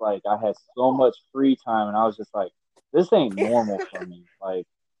 Just like I had so much free time, and I was just like, this ain't normal for me. Like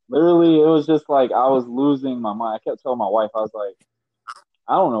literally, it was just like I was losing my mind. I kept telling my wife, I was like,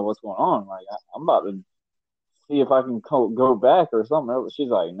 I don't know what's going on. Like I'm about to see if I can go back or something. She's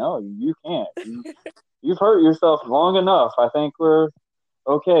like, no, you can't. You've hurt yourself long enough. I think we're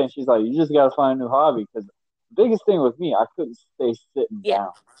okay. And she's like, you just got to find a new hobby. Because the biggest thing with me, I couldn't stay sitting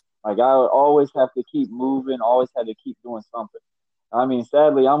down. Like, I would always have to keep moving, always had to keep doing something. I mean,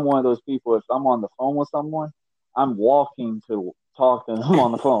 sadly, I'm one of those people, if I'm on the phone with someone, I'm walking to talk to them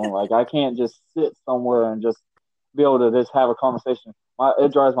on the phone. Like, I can't just sit somewhere and just be able to just have a conversation.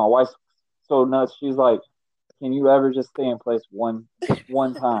 It drives my wife so nuts. She's like, can you ever just stay in place one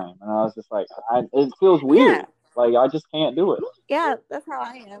time? And I was just like, it feels weird. Yeah. Like, I just can't do it. Yeah, that's how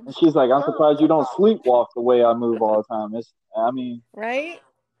I am. And she's like, I'm surprised you don't sleepwalk the way I move all the time. Right?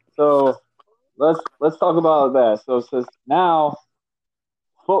 So let's talk about that. So since now,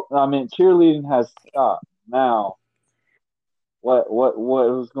 cheerleading has stopped. Now, what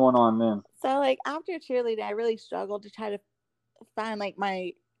was going on then? So, like, after cheerleading, I really struggled to try to find, like,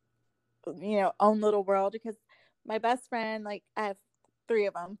 my, own little world, because my best friend, like, I have 3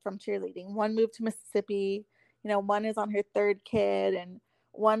 of them from cheerleading. One moved to Mississippi, one is on her 3rd kid, and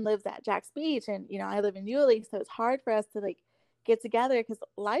one lives at Jack's Beach, and, I live in Yulee, so it's hard for us to, like, get together, because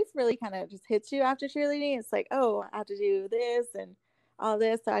life really kind of just hits you after cheerleading. It's like, oh, I have to do this and all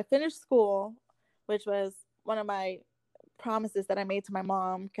this. So I finished school, which was one of my promises that I made to my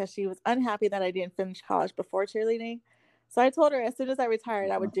mom, because she was unhappy that I didn't finish college before cheerleading. So I told her as soon as I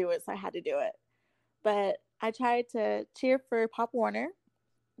retired, I would do it. So I had to do it. But I tried to cheer for Pop Warner.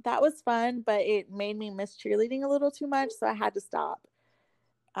 That was fun, but it made me miss cheerleading a little too much. So I had to stop,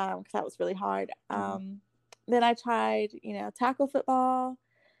 because that was really hard. Then I tried, tackle football,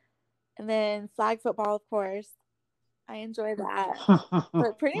 and then flag football, of course. I enjoy that.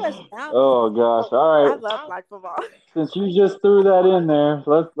 But pretty much now. Oh gosh! All right. I love flag football. Since you just threw that in there,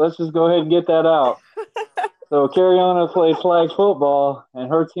 let's just go ahead and get that out. So Cariana played flag football, and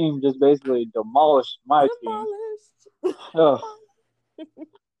her team just basically demolished my team. Oh,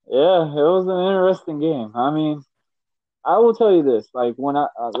 yeah, it was an interesting game. I mean, I will tell you this: when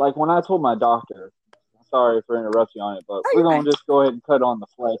I told my doctor, sorry for interrupting on it, but we're gonna just go ahead and cut on the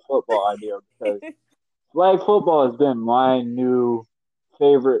flag football idea because flag football has been my new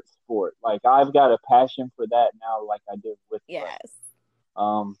favorite sport. Like I've got a passion for that now, like I did with yes.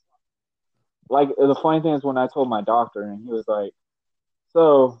 Like the funny thing is when I told my doctor, and he was like,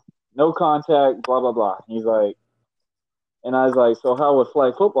 "So no contact, blah blah blah." He's like, and I was like, "So how would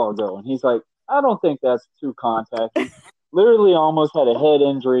flag football go?" And he's like, "I don't think that's too contacty." Literally, almost had a head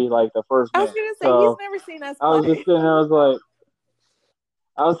injury like the first I was minute. gonna say So he's never seen us I was play. just sitting there. I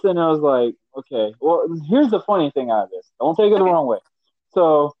was like, okay. Well, here's the funny thing out of this. Don't take it the wrong way.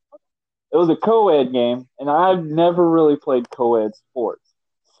 So it was a co-ed game, and I've never really played co-ed sports.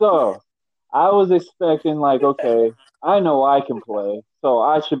 So I was expecting like, okay, I know I can play, so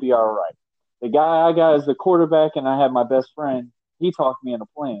I should be all right. The guy I got as the quarterback, and I had my best friend. He talked me into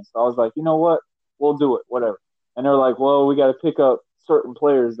playing, so I was like, you know what? We'll do it, whatever. And they're like, well, we got to pick up certain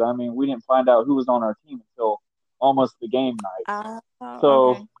players. I mean, we didn't find out who was on our team until almost the game night. So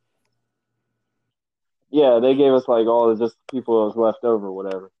okay. yeah, they gave us like all the just people that was left over,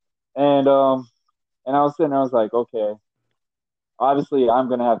 whatever. And I was sitting there, I was like, okay, obviously I'm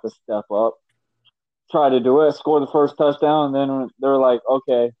gonna have to step up, try to do it, score the first touchdown, and then they're like,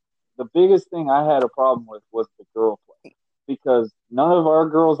 okay. The biggest thing I had a problem with was the girl play because none of our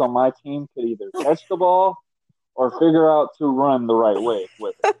girls on my team could either catch the ball or figure out to run the right way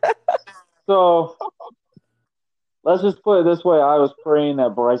with it. So let's just put it this way: I was praying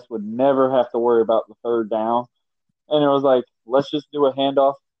that Bryce would never have to worry about the third down, and it was like, let's just do a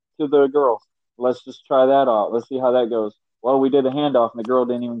handoff to the girls. Let's just try that out. Let's see how that goes. Well, we did a handoff, and the girl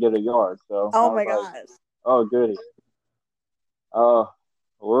didn't even get a yard. So Oh I was my like, gosh. oh, goody.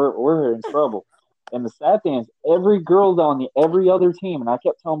 We're in trouble. And the sad thing is, every girl on every other team, and I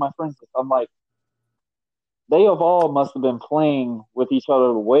kept telling my friends this, I'm like, they have all must have been playing with each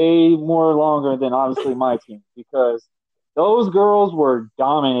other way more longer than obviously my team because those girls were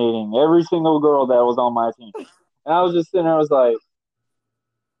dominating every single girl that was on my team. And I was just sitting there, I was like,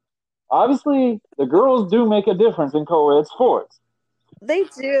 obviously the girls do make a difference in co-ed sports. They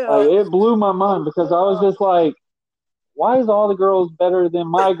do. Like it blew my mind because I was just like, why is all the girls better than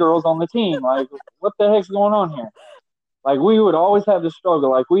my girls on the team? Like, what the heck's going on here? Like, we would always have to struggle.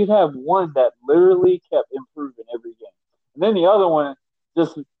 Like, we'd have one that literally kept improving every game. And then the other one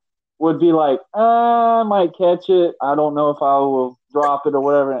just would be like, I might catch it. I don't know if I will drop it or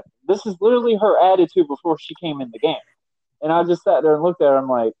whatever. This is literally her attitude before she came in the game. And I just sat there and looked at her. I'm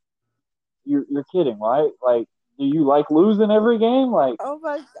like, you're kidding, right? Like, do you like losing every game? Like, oh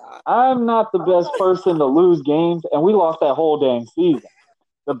my god, I'm not the best person to lose games, and we lost that whole dang season.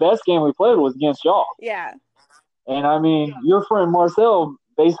 The best game we played was against y'all. Yeah. And I mean, your friend Marcel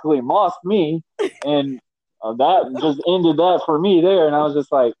basically mossed me, and that just ended that for me there. And I was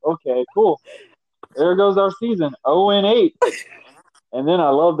just like, okay, cool. There goes our season, 0-8. And then I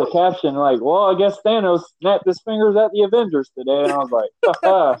love the caption, like, well, I guess Thanos snapped his fingers at the Avengers today. And I was like,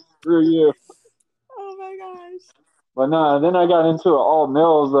 haha, screw you. Oh my gosh. But no, then I got into an all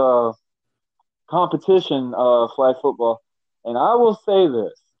males competition flag football. And I will say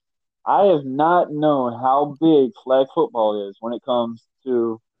this. I have not known how big flag football is when it comes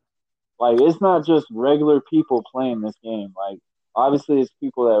to, like, it's not just regular people playing this game. Like, obviously, it's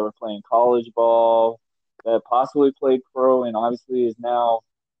people that were playing college ball, that possibly played pro, and obviously is now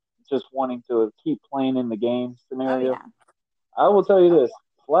just wanting to keep playing in the game scenario. Oh, yeah. I will tell you this,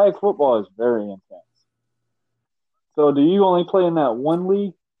 flag football is very intense. So do you only play in that one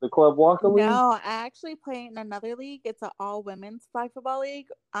league, the Club Walker League? No, I actually play in another league. It's an all women's flag football league.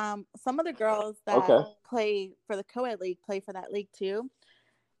 Some of the girls that play for the co-ed league play for that league too.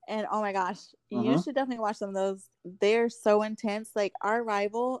 And oh my gosh, you should definitely watch some of those. They're so intense. Like our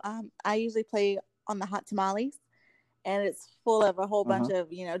rival, I usually play on the Hot Tamales, and it's full of a whole bunch of,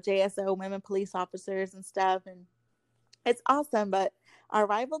 JSO women police officers and stuff. And it's awesome. But our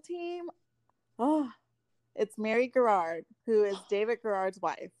rival team, it's Mary Garrard, who is David Garrard's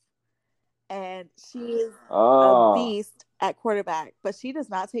wife. And she is a beast at quarterback, but she does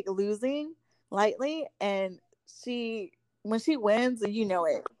not take losing lightly. And when she wins, you know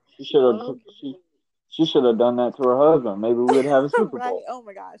it. She should have done that to her husband. Maybe we would have a Super Bowl. Right? Oh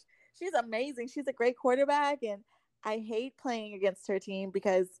my gosh, she's amazing. She's a great quarterback, and I hate playing against her team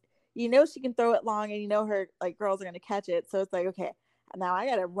because she can throw it long, and her girls are going to catch it. So it's like, okay, now I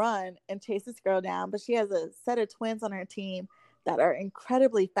got to run and chase this girl down. But she has a set of twins on her team that are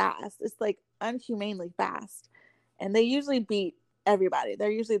incredibly fast. It's like unhumanely fast. And they usually beat everybody.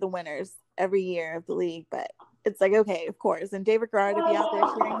 They're usually the winners every year of the league. But it's like, okay, of course. And David Garrard to be out there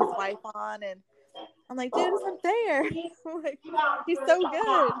cheering his wife on. And I'm like, dude, it's unfair. Like, he's so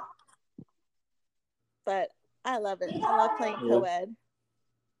good. But I love it. I love playing co-ed.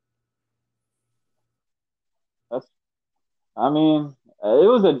 I mean, it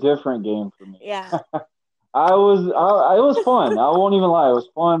was a different game for me. Yeah. It was fun. I won't even lie. It was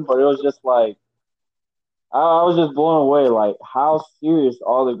fun, but it was just like, I was just blown away, like how serious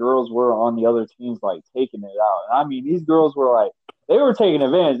all the girls were on the other teams, like taking it out. And I mean, these girls were like, they were taking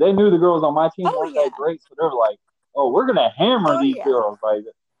advantage. They knew the girls on my team weren't that great, so they were like, "Oh, we're gonna hammer these girls." Like,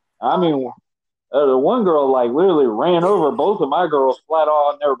 I mean, the one girl like literally ran over both of my girls flat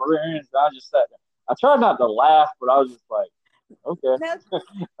on their hands. I just sat there. I tried not to laugh, but I was just like, okay.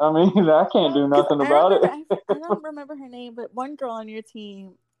 I mean, I can't do nothing about it. I don't remember her name, but one girl on your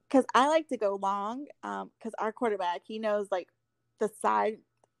team. Because I like to go long, because our quarterback, he knows like the side.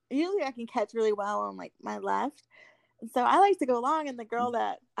 Usually I can catch really well on like my left. And so I like to go long, and the girl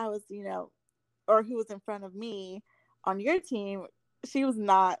that I was, or who was in front of me on your team, she was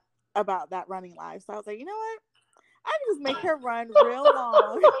not about that running live. So I was like, you know what? I can just make her run real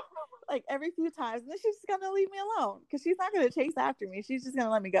long, like every few times. And then she's just going to leave me alone because she's not going to chase after me. She's just going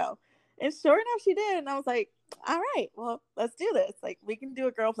to let me go. And sure enough, she did. And I was like, all right, well, let's do this. Like, we can do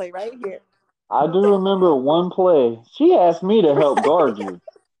a girl play right here. I do remember one play. She asked me to help guard you.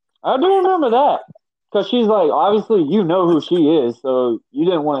 I do remember that. Because she's like, obviously, you know who she is, so you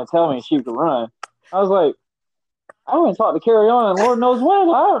didn't want to tell me she could run. I was like, I went and talked to Carry On, and Lord knows when.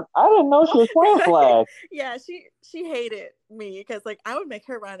 I didn't know she was playing flag. Yeah, she hated me because, like, I would make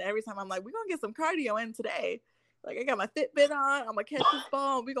her run every time. I'm like, we're going to get some cardio in today. Like, I got my Fitbit on. I'm going to catch this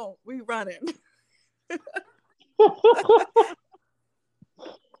ball. We running.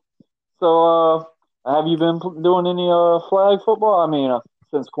 So, have you been doing any flag football? I mean,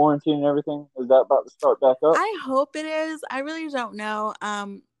 since quarantine and everything, is that about to start back up? I hope it is. I really don't know.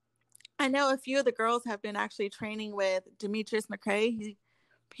 I know a few of the girls have been actually training with Demetrius McCray.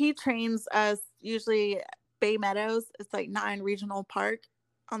 He trains us usually Bay Meadows. It's like 9 Regional Park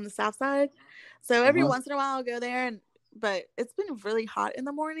on the south side. So every once in a while I'll go there, but it's been really hot in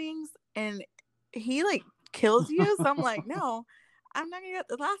the mornings, and he like kills you. So I'm like, no, I'm not gonna get.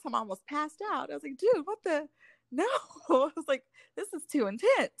 The last time I almost passed out. I was like, dude, what the? No. I was like, this is too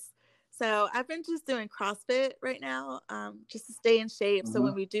intense. So I've been just doing CrossFit right now, just to stay in shape. So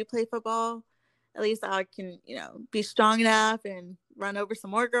when we do play football, at least I can, be strong enough and run over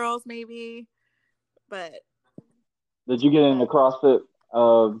some more girls maybe. But did you get into CrossFit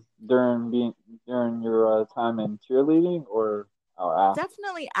during your time in cheerleading or after?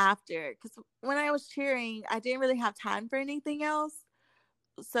 Definitely after, because when I was cheering, I didn't really have time for anything else.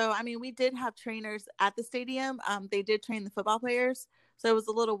 So, I mean, we did have trainers at the stadium. They did train the football players. So it was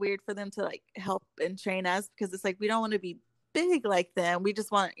a little weird for them to like help and train us because it's like, we don't want to be big like them. We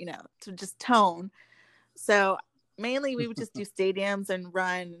just want, to just tone. So mainly we would just do stadiums and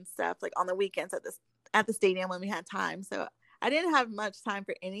run and stuff like on the weekends at the stadium when we had time. So I didn't have much time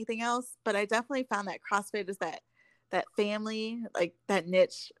for anything else, but I definitely found that CrossFit is that family, like that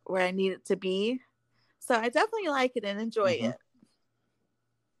niche where I need it to be. So I definitely like it and enjoy it.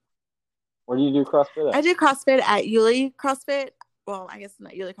 Where do you do CrossFit at? I do CrossFit at Yulee CrossFit. Well, I guess it's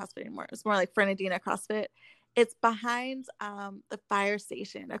not Yulee CrossFit anymore. It's more like Fernandina CrossFit. It's behind the fire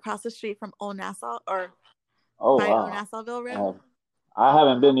station across the street from Old Nassau Old Nassauville Road. I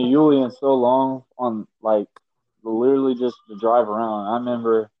haven't been to Yulee in so long on like literally just to drive around. I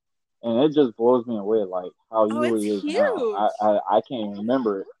remember, and it just blows me away like how Yulee is huge. now. I can't even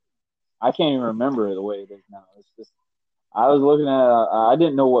remember it. I can't even remember it the way it is now. It's just, I was looking at I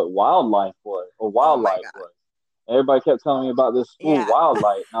didn't know what wildlife was or wildlife was. Everybody kept telling me about this school,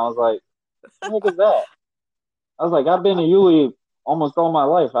 Wildlight, and I was like, what the heck is that? I was like, I've been to Yulee almost all my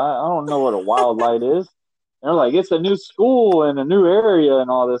life. I don't know what a Wildlight is. And they're like, it's a new school in a new area and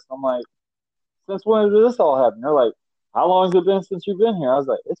all this. I'm like, since when did this all happen? They're like, how long has it been since you've been here? I was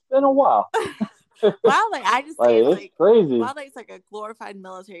like, it's been a while. Wildlight, I just say it's like crazy. Wildlight's like a glorified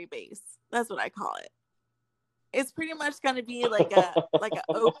military base. That's what I call it. It's pretty much going to be like a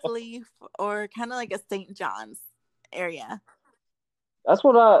Oakleaf or kind of like a St. John's area. That's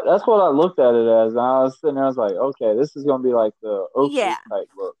what I looked at it as. And I was sitting there, I was like, okay, this is going to be like the Oakleaf type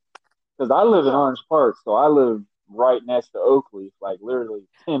look. Because I live in Orange Park, so I live right next to Oakleaf, like literally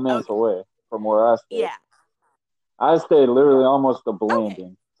 10 minutes away from where I stay. Yeah. I stayed literally almost to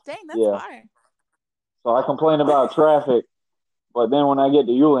Blanding. Okay. Dang, that's far. So I complain about traffic, But then when I get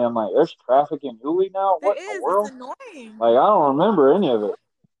to Yulee, I'm like, there's traffic in Yulee now? There What in the is. It's world? annoying. Like, I don't remember any of it.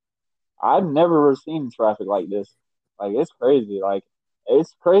 I've never seen traffic like this. Like, it's crazy. Like,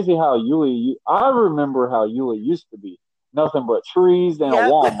 it's crazy how Yulee, I remember how Yulee used to be. Nothing but trees and a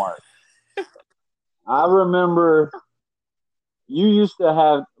Yep. Walmart. I remember you used to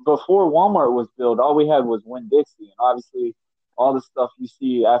have, before Walmart was built, all we had was Winn-Dixie. And obviously, all the stuff you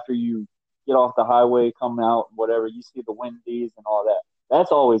see after you get off the highway, come out, whatever, you see the Wendy's and all that.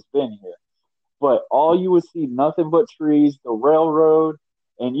 That's always been here. But all you would see, nothing but trees, the railroad,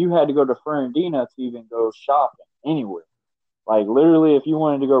 and you had to go to Fernandina to even go shopping anywhere. Like, literally, if you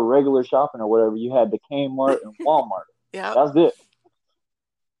wanted to go regular shopping or whatever, you had the Kmart and Walmart. Yep. That's it.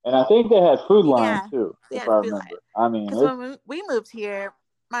 And I think they had Food Line, Yeah, too, they if had I Food remember. Line. I mean, Because when we moved here,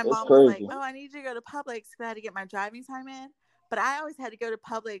 my it's mom was like, crazy. "Oh, I need you to go to Publix because I had to get my driving time in." But I always had to go to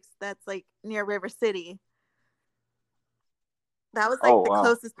Publix that's like near River City. That was like Oh, the wow.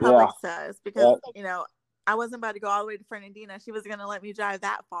 closest Yeah. Publix to us because, Yeah. you know, I wasn't about to go all the way to Fernandina. She wasn't going to let me drive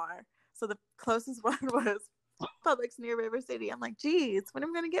that far. So the closest one was Publix near River City. I'm like, geez, when am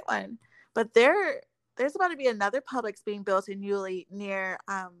I going to get one? But there's about to be another Publix being built in Yulee near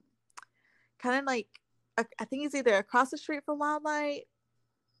kind of like, I think it's either across the street from Wildlight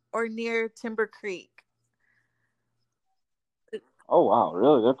or near Timber Creek. Oh, wow.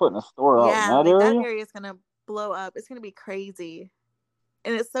 Really? They're putting a store out in Yeah, that like that area? area is going to blow up. It's going to be crazy.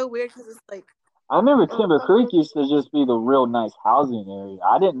 And it's so weird because it's like, I remember Timber Creek used to just be the real nice housing area.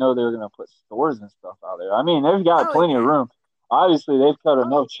 I didn't know they were going to put stores and stuff out there. I mean, they've got oh, plenty of yeah. room. Obviously, they've cut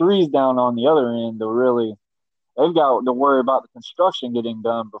enough trees down on the other end to really, they've got to worry about the construction getting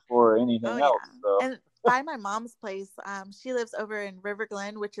done before anything Oh, else. yeah. So, And by my mom's place, she lives over in River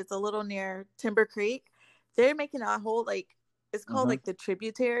Glen, which is a little near Timber Creek. They're making a whole, like, it's called like the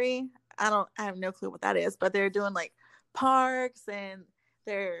Tributary. I have no clue what that is, but they're doing like parks and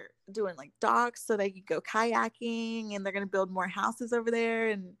they're doing like docks so they can go kayaking, and they're going to build more houses over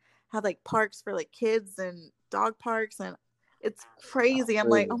there and have like parks for like kids and dog parks. And it's crazy. I'm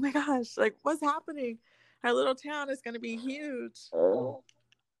like, oh my gosh, like what's happening? Our little town is going to be huge.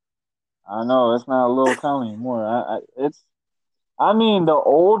 I know it's not a little town anymore. I mean, the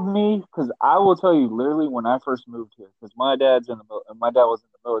old me, because I will tell you, literally, when I first moved here, because my dad was in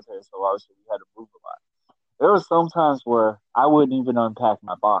the military, so obviously we had to move a lot. There were some times where I wouldn't even unpack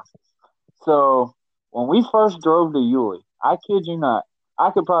my boxes. So when we first drove to Yulee, I kid you not, I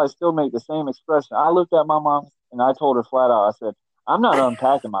could probably still make the same expression. I looked at my mom and I told her flat out, I said, I'm not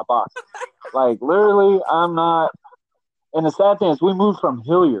unpacking my boxes. Like, literally, I'm not. And the sad thing is, we moved from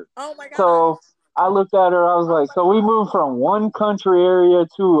Hilliard. Oh my god. So I looked at her. I was like, so we moved from one country area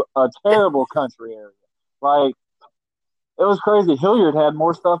to a terrible country area. Like, it was crazy. Hilliard had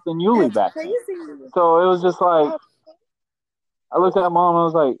more stuff than Yulee back then. So it was just like, I looked at mom. I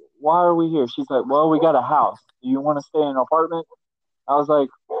was like, why are we here? She's like, well, we got a house. Do you want to stay in an apartment? I was like,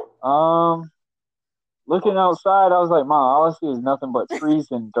 looking outside, I was like, mom, all I see is nothing but trees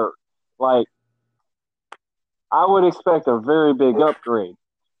and dirt. Like, I would expect a very big upgrade.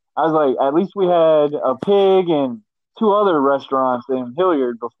 I was like, at least we had a pig and two other restaurants in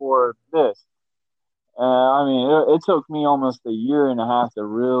Hilliard before this. I mean, it took me almost a year and a half to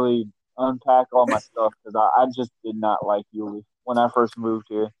really unpack all my stuff because I just did not like Yulee when I first moved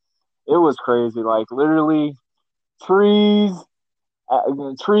here. It was crazy. Like, literally, trees,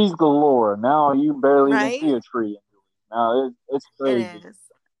 trees galore. Now you barely even see a tree in Yulee. Now it's crazy. It is.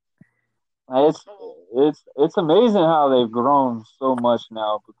 It's amazing how they've grown so much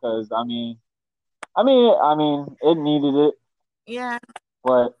now because I mean it needed it. Yeah.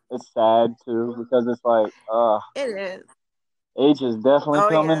 But it's sad too because it's like it is. Age is definitely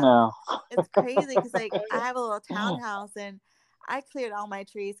coming now. It's crazy because like I have a little townhouse and I cleared all my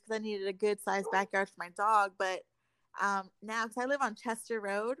trees because I needed a good sized backyard for my dog. But now because I live on Chester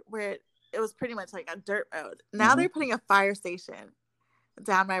Road where it was pretty much like a dirt road. Now they're putting a fire station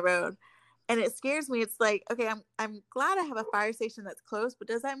down my road. And it scares me. It's like, okay, I'm glad I have a fire station that's close, but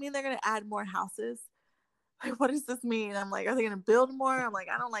does that mean they're going to add more houses? Like, what does this mean? I'm like, are they going to build more? I'm like,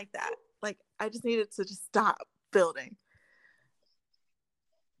 I don't like that. Like, I just needed to just stop building.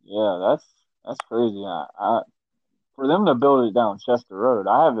 Yeah, that's crazy. For them to build it down Chester Road,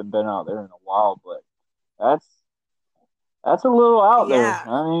 I haven't been out there in a while, but that's a little out there.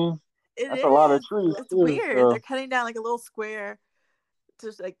 I mean, that's a lot of trees. It's too, weird. So. They're cutting down like a little square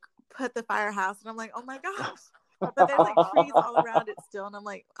to like put the firehouse, and I'm like, oh my gosh. But there's like trees all around it still, and I'm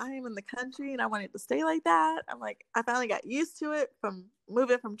like, I am in the country and I want it to stay like that. I'm like, I finally got used to it from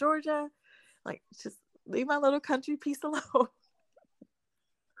moving from Georgia. Like, just leave my little country piece alone.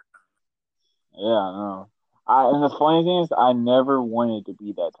 Yeah, I know. And the funny thing is, I never wanted to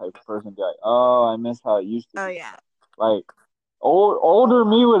be that type of person. Be like, oh, I miss how it used to Oh be. yeah. Like, older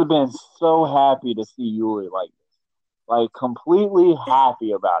me would have been so happy to see Yuli like this, like completely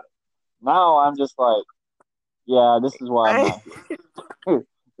happy about it. Now I'm just like, yeah, this is why I'm Right. not here.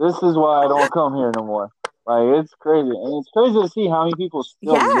 This is why I don't come here no more. Like, it's crazy, and it's crazy to see how many people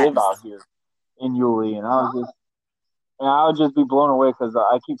still live Yes. out here in Yulee, and I would just be blown away because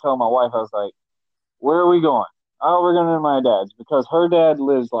I keep telling my wife, I was like, "Where are we going?" Oh, we're going to my dad's because her dad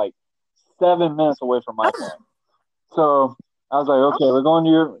lives like 7 minutes away from my Oh, parents. So I was like, "Okay, we're going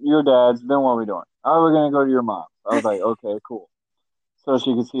to your dad's. Then what are we doing?" Oh, we're going to go to your mom's. I was like, "Okay, cool." So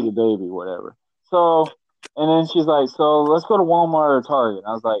she could see the baby, whatever. So, and then she's like, "So let's go to Walmart or Target."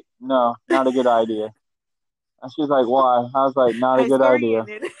 I was like, "No, not a good idea." And she's like, "Why?" I was like, "Not a high good school idea."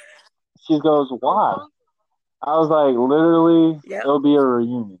 reunion. She goes, "Why?" I was like, "Literally, Yep. it'll be a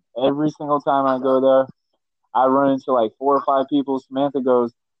reunion. Every single time I go there, I run into like 4 or 5 people." Samantha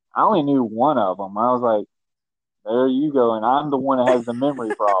goes, "I only knew one of them." I was like, "There you go." And I'm the one that has the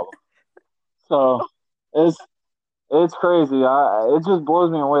memory problem. So it's it's crazy. It just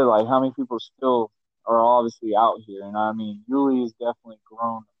blows me away, like how many people still are obviously out here. And I mean, Yulee has definitely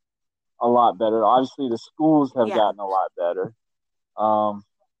grown a lot better. Obviously, the schools have Yeah. gotten a lot better. Um,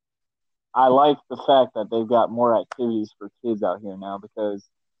 I like the fact that they've got more activities for kids out here now because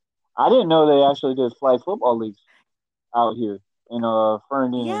I didn't know they actually did flag football leagues out here in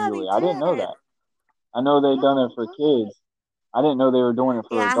Fernandina and Yeah, they Yulee. I didn't know did. that. I know they've done it for kids. I didn't know they were doing it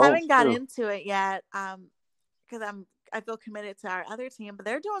for Yeah, I adults haven't got too. into it yet. Because I feel committed to our other team, but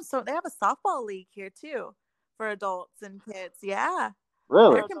they're doing so. They have a softball league here too for adults and kids. Yeah,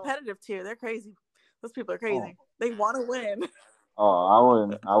 Really? they're competitive too. They're crazy. Those people are Oh, crazy. They want to win.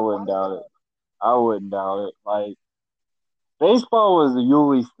 oh, I wouldn't doubt it. I wouldn't doubt it. Like baseball was the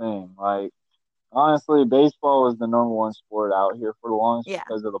Yulee's thing. Like honestly, baseball was the number one sport out here for the longest Yeah.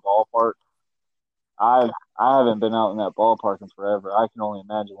 because of the ballpark. I haven't been out in that ballpark in forever. I can only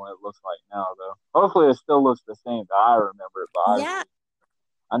imagine what it looks like now, though. Hopefully, it still looks the same that I remember it. But Yeah.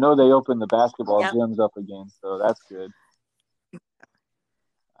 I know they opened the basketball Yep. gyms up again, so that's good.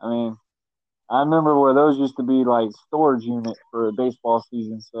 I mean, I remember where those used to be like storage units for a baseball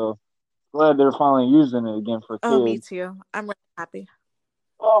season. So glad they're finally using it again for Oh, me kids. too. I'm really happy.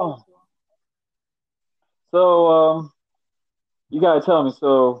 Oh, so you gotta tell me.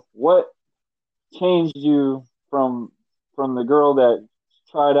 So what changed you from the girl that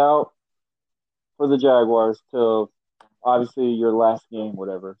tried out for the Jaguars to obviously your last game,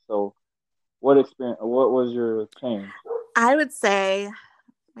 whatever. So what experience? What was your change? I would say,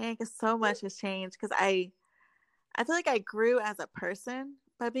 man, because so much has changed. Because I feel like I grew as a person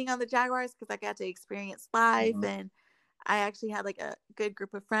by being on the Jaguars because I got to experience life Mm-hmm. and I actually had like a good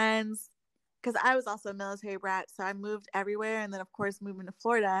group of friends because I was also a military brat. So I moved everywhere. And then, of course, moving to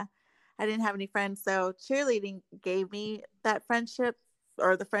Florida, I didn't have any friends. So cheerleading gave me that friendship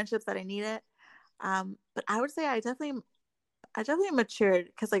or the friendships that I needed. But I would say I definitely matured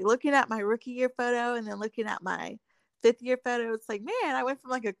because like looking at my rookie year photo and then looking at my fifth year photo, it's like, man, I went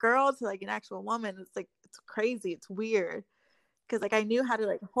from like a girl to like an actual woman. It's like, it's crazy. It's weird because like I knew how to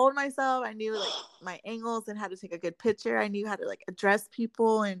like hold myself. I knew like my angles and how to take a good picture. I knew how to like address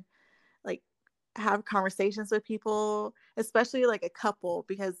people and like have conversations with people, especially like a couple,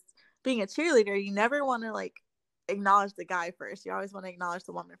 because being a cheerleader, you never want to like acknowledge the guy first. You always want to acknowledge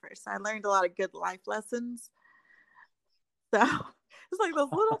the woman first. So I learned a lot of good life lessons. So it's like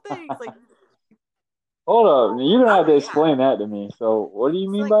those little things like, Hold up, you're gonna have oh to yeah. explain that to me. So what do you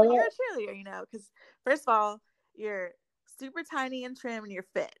So mean like by when you're that? a cheerleader, because first of all, you're super tiny and trim and you're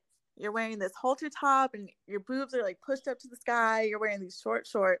fit. You're wearing this halter top and your boobs are like pushed up to the sky. You're wearing these short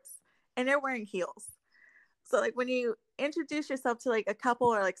shorts and you're wearing heels. So like when you introduce yourself to like a couple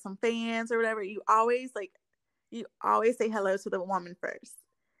or like some fans or whatever, you always say hello to the woman first.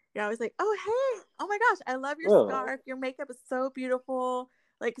 You're always like, oh hey, oh my gosh, I love your Really? scarf. Your makeup is so beautiful.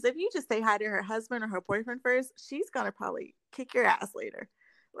 Like, because if you just say hi to her husband or her boyfriend first, she's gonna probably kick your ass later.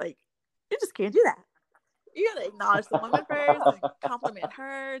 Like, you just can't do that. You gotta acknowledge the woman first and compliment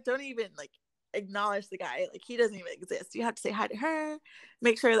her. Don't even like acknowledge the guy. Like, he doesn't even exist. You have to say hi to her.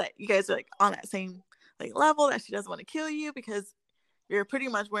 Make sure that you guys are like on that same like level, that she doesn't want to kill you because you're pretty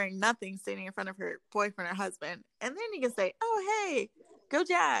much wearing nothing standing in front of her boyfriend or husband. And then you can say, oh, hey, go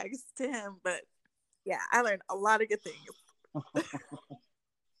Jags to him. But yeah, I learned a lot of good things.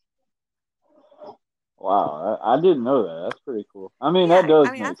 Wow, I didn't know that. That's pretty cool. I mean, that Yeah, does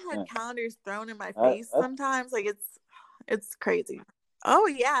I mean, I've make had sense. calendars thrown in my That, face that's sometimes. Like it's crazy. Oh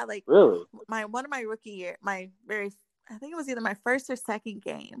yeah, like really. my one of my rookie year, my very I think it was either my first or second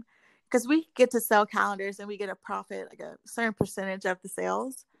game. because we get to sell calendars and we get a profit, like a certain percentage of the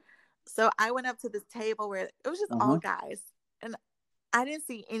sales. So I went up to this table where it was just all guys, and I didn't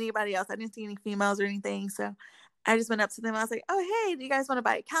see anybody else. I didn't see any females or anything. So I just went up to them. I was like, "Oh, hey, do you guys want to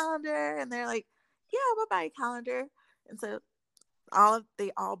buy a calendar?" And they're like, "Yeah, we'll buy a calendar." And so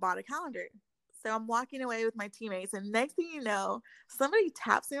they all bought a calendar. So I'm walking away with my teammates, and next thing you know, somebody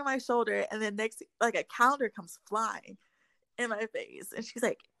taps me on my shoulder, and then like a calendar comes flying in my face, and she's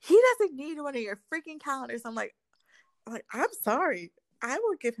like, "He doesn't need one of your freaking calendars." I'm like, "I'm sorry. I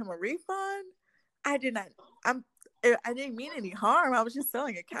will give him a refund. I did not. I didn't mean any harm. I was just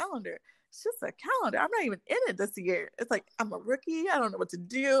selling a calendar. It's just a calendar. I'm not even in it this year. It's like I'm a rookie. I don't know what to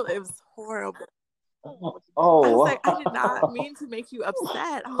do." It was horrible. Oh, I was like, I did not mean to make you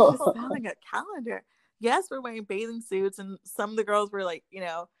upset. I was just selling a calendar. Yes, we're wearing bathing suits, and some of the girls were like,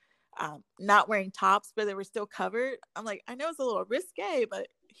 not wearing tops, but they were still covered. I'm like, I know it's a little risque, but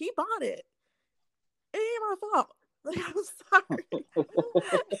he bought it. It ain't my fault. Like, I'm sorry.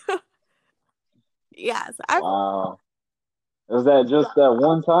 Yes. Wow. Was that just that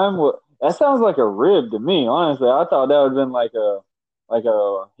one time? That sounds like a rib to me, honestly. I thought that would have been like a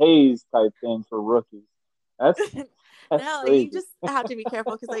haze type thing for rookies. That's No, crazy. you just have to be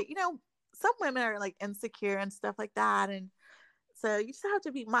careful because, like, some women are like insecure and stuff like that, and so you just have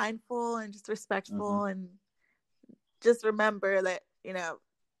to be mindful and just respectful, and just remember that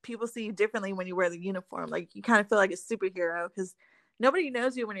people see you differently when you wear the uniform. Like, you kind of feel like a superhero because nobody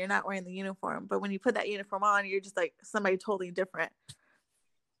knows you when you're not wearing the uniform, but when you put that uniform on, you're just like somebody totally different.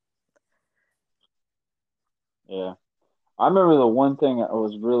 Yeah. I remember the one thing that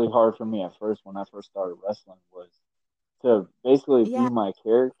was really hard for me at first when I first started wrestling was to basically be my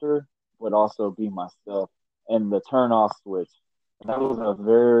character, but also be myself, and the turn off switch. That was a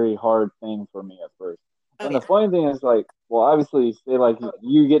very hard thing for me at first. And the funny thing is, like, well, obviously, say like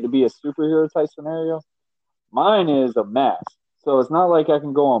you get to be a superhero type scenario. Mine is a mask, so it's not like I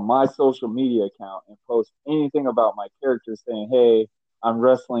can go on my social media account and post anything about my character saying, "Hey, I'm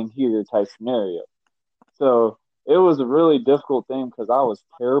wrestling here" type scenario. So it was a really difficult thing because I was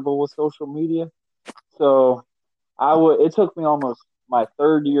terrible with social media. So it took me almost my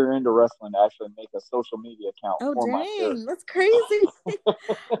third year into wrestling to actually make a social media account for my character. That's crazy.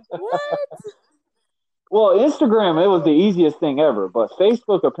 What? Well, Instagram, it was the easiest thing ever, but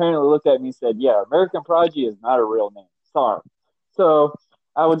Facebook apparently looked at me and said, "Yeah, American Prodigy is not a real name. Sorry." So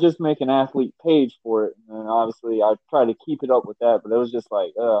I would just make an athlete page for it, and obviously I tried to keep it up with that, but it was just like,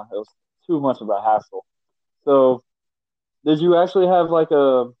 it was too much of a hassle. So did you actually have like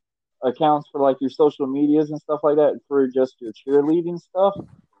accounts for like your social medias and stuff like that for just your cheerleading stuff,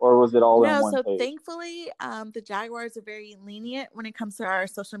 or was it all in one page? Thankfully, the Jaguars are very lenient when it comes to our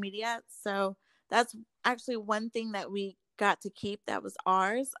social media. So that's actually one thing that we got to keep that was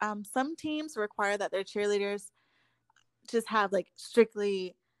ours. Some teams require that their cheerleaders just have like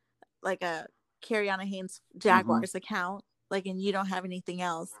strictly like a Cariana Haynes Jaguars account, like, and you don't have anything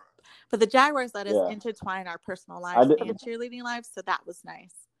else. But the Jaguars let us intertwine our personal lives and cheerleading lives, so that was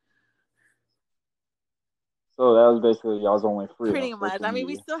nice. So that was basically y'all's only free. Pretty much. I mean,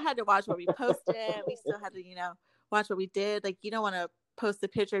 we still had to watch what we posted. We still had to, watch what we did. Like, you don't want to post a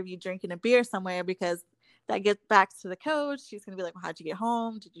picture of you drinking a beer somewhere because that gets back to the coach. She's going to be like, "Well, how'd you get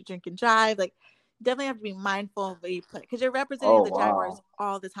home? Did you drink and drive?" Like, definitely have to be mindful of what you put because you're representing the Jaguars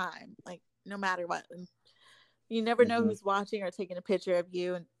all the time, like, no matter what. And you never know who's watching or taking a picture of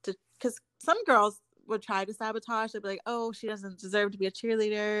you. And because some girls would try to sabotage. They'd be like, "Oh, she doesn't deserve to be a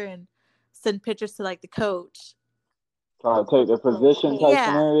cheerleader," and send pictures to like the coach. Try to take the position type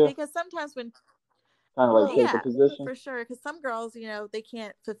scenario. Because sometimes when kind of like take a position for sure. Because some girls, they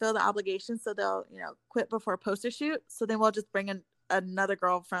can't fulfill the obligation, so they'll quit before a poster shoot. So then we'll just bring in another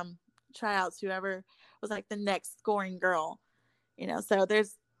girl from tryouts, whoever was like the next scoring girl. So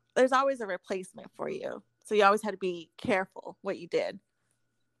there's always a replacement for you. So you always had to be careful what you did.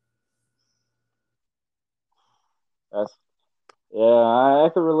 I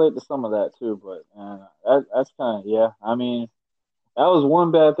could relate to some of that too, but that's kind of I mean, that was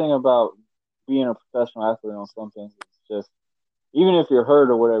one bad thing about being a professional athlete on some things. It's just even if you're hurt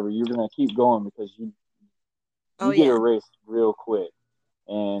or whatever, you're gonna keep going because you get erased real quick,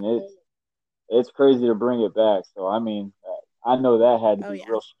 and it's crazy to bring it back. So I mean, I know that had to be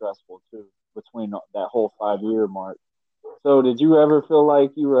real stressful too between that whole 5-year mark. So did you ever feel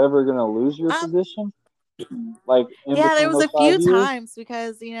like you were ever gonna lose your position? Like there was a few times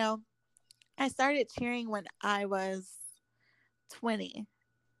because I started cheering when I was 20,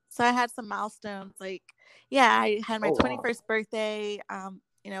 so I had some milestones. Like, I had my 21st birthday.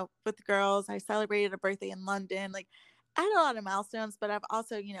 With the girls, I celebrated a birthday in London. Like, I had a lot of milestones, but I've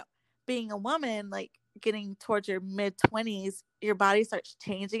also been being a woman, like getting towards your mid-20s, your body starts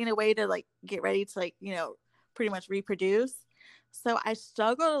changing in a way to like get ready to like, pretty much reproduce. So I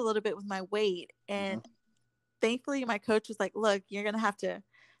struggled a little bit with my weight, and thankfully my coach was like, look, you're going to have to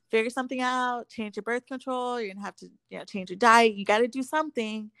figure something out, change your birth control. You're going to have to, change your diet. You got to do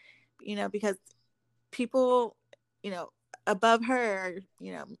something, because people, above her,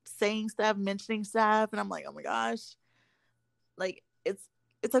 saying stuff, mentioning stuff. And I'm like, oh my gosh, like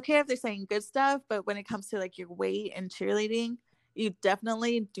it's okay if they're saying good stuff, but when it comes to like your weight and cheerleading, you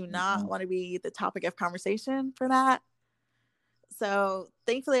definitely do not want to be the topic of conversation for that. So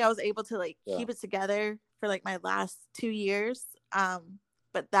thankfully I was able to like keep it together for like my last 2 years.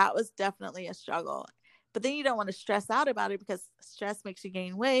 But that was definitely a struggle. But then you don't want to stress out about it, because stress makes you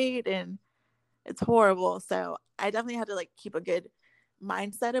gain weight and it's horrible. So I definitely had to like keep a good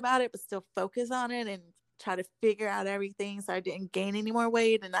mindset about it, but still focus on it and try to figure out everything so I didn't gain any more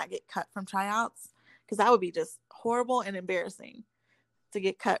weight and not get cut from tryouts, because that would be just horrible and embarrassing to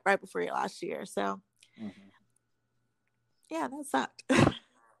get cut right before your last year. So yeah, that sucked.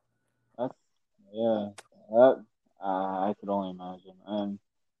 I could only imagine. And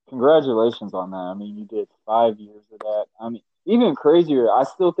congratulations on that. I mean, you did 5 years of that. I mean, even crazier. I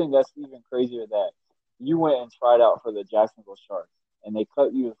still think that's even crazier that you went and tried out for the Jacksonville Sharks and they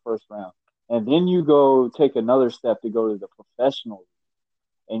cut you the first round, and then you go take another step to go to the professional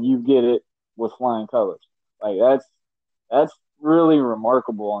league, and you get it with flying colors. Like that's really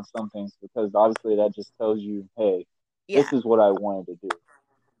remarkable on some things, because obviously that just tells you, hey, this is what I wanted to do.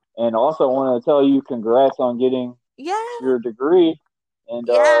 And also, I want to tell you congrats on getting your degree in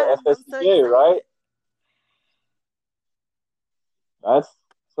FSCA, right?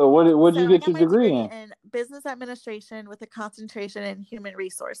 So what did you get your degree in? In business administration with a concentration in human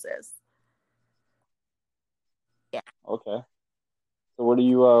resources. Yeah. Okay. So what are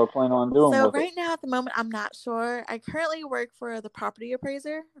you planning on doing with it? So right now at the moment, I'm not sure. I currently work for the property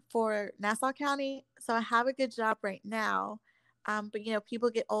appraiser for Nassau County. So I have a good job right now. But people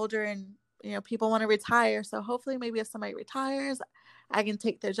get older and people want to retire. So hopefully maybe if somebody retires, I can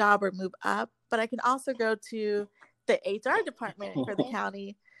take their job or move up. But I can also go to the HR department for the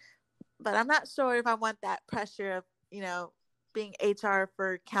county. But I'm not sure if I want that pressure of, being HR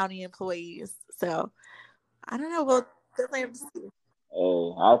for county employees. So I don't know. We'll definitely have to see.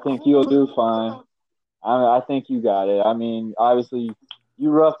 Hey, I think you'll do fine. I think you got it. I mean, obviously, you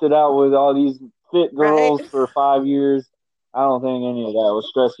roughed it out with all these fit girls for 5 years. I don't think any of that will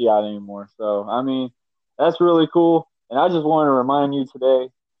stress you out anymore. So, I mean, that's really cool. And I just want to remind you today,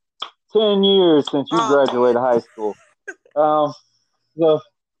 10 years since you graduated high school. So,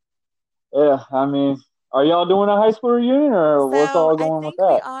 yeah, I mean, are y'all doing a high school reunion, or what's all going with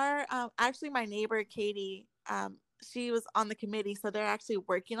that? I think we are. Actually, my neighbor, Katie, she was on the committee, so they're actually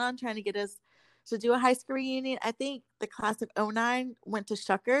working on trying to get us to do a high school reunion. I think the class of 2009 went to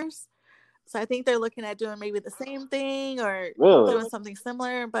Shuckers. So I think they're looking at doing maybe the same thing or doing something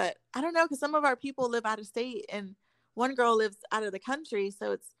similar. But I don't know, because some of our people live out of state and one girl lives out of the country.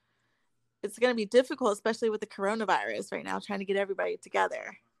 So it's going to be difficult, especially with the coronavirus right now, trying to get everybody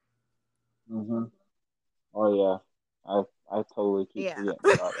together. Mm-hmm. Oh, yeah. I totally keep forgetting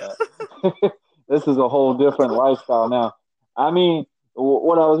about that. This is a whole different lifestyle now. I mean,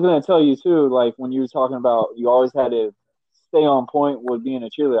 what I was going to tell you, too, like when you were talking about you always had to stay on point with being a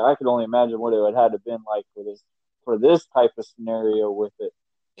cheerleader, I could only imagine what it would have been like for this type of scenario with it.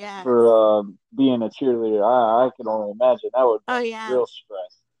 Yeah. For being a cheerleader, I could only imagine that would be real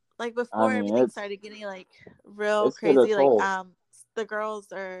stress. Like before everything started getting like real crazy, like the girls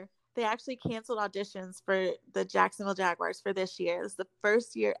they actually canceled auditions for the Jacksonville Jaguars for this year. This is the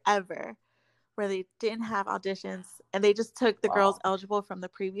first year ever where they didn't have auditions, and they just took the girls eligible from the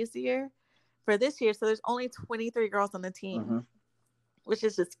previous year for this year. So there's only 23 girls on the team, which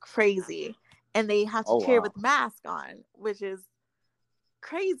is just crazy. And they have to cheer with mask on, which is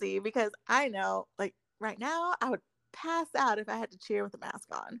crazy, because I know like right now I would pass out if I had to cheer with a mask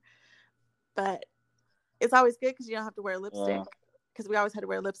on. But it's always good because you don't have to wear lipstick, because we always had to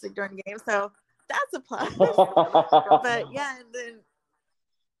wear lipstick during the game. So that's a plus. But yeah, and then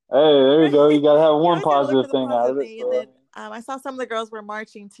hey, there you go. You gotta have one positive thing out of it. And then I saw some of the girls were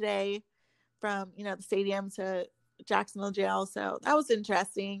marching today from the stadium to Jacksonville jail. So that was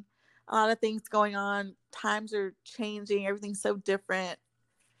interesting. A lot of things going on. Times are changing. Everything's so different.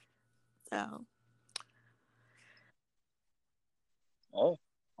 So. Hey,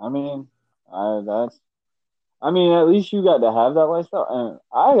 I mean, at least you got to have that lifestyle, and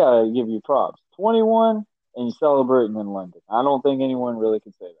I gotta give you props. 21 and you celebrating in London. I don't think anyone really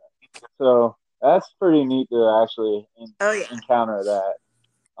could say that. So that's pretty neat to actually encounter that.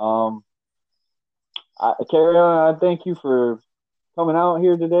 Carry on. I thank you for coming out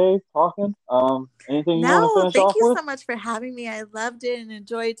here today, talking. Anything you want to No, finish thank off you with? so much for having me. I loved it and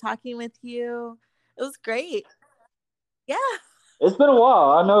enjoyed talking with you. It was great. Yeah. It's been a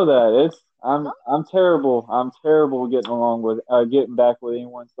while. I know that. I'm terrible. I'm terrible getting along with getting back with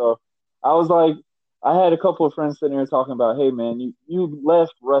anyone. So I was like, I had a couple of friends sitting here talking about, hey man, you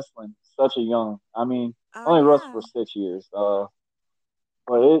left wrestling such a young. I mean, Oh, only wrestled yeah. for 6 years.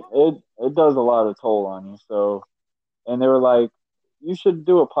 But it does a lot of toll on you. So, and they were like, you should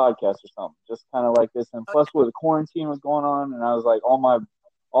do a podcast or something, just kind of like this. And Oh, plus, with the quarantine was going on, and I was like, all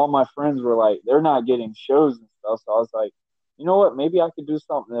my friends were like, they're not getting shows and stuff. So I was like, you know what? Maybe I could do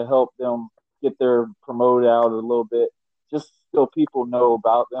something to help them get their promote out a little bit, just so people know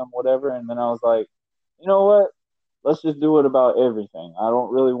about them, whatever. And then I was like, you know what? Let's just do it about everything. I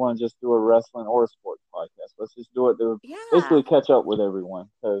don't really want to just do a wrestling or a sports podcast. Let's just do it to yeah. basically catch up with everyone.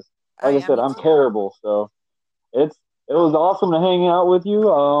 Because, Oh, like I yeah, said, me I'm too. terrible. So it was awesome to hang out with you.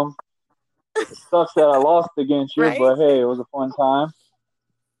 It sucks that I lost against you, Right? but hey, it was a fun time.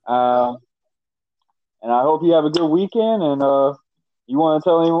 Um, and I hope you have a good weekend. And you want to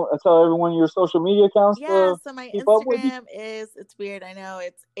tell everyone your social media accounts Yeah, to so my keep up with you? Instagram it's weird, I know.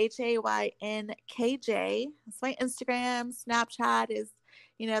 It's HAYNKJ. It's my Instagram. Snapchat is,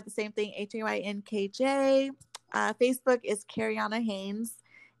 the same thing, HAYNKJ. Facebook is Cariana Haynes.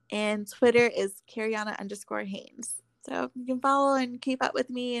 And Twitter is Cariana_Haynes. So you can follow and keep up with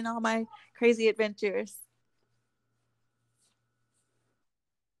me and all my crazy adventures.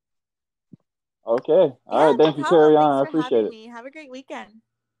 Okay. All Yeah, right. no Thank you, problem. Carrie Thanks On. I for appreciate having it. me. Have a great weekend.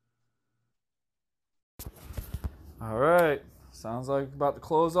 All right. Sounds like about to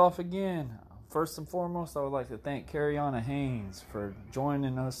close off again. First and foremost, I would like to thank Cariana Haynes for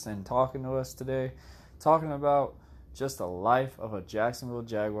joining us and talking to us today, talking about just the life of a Jacksonville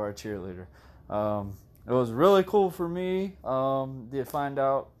Jaguar cheerleader. It was really cool for me to find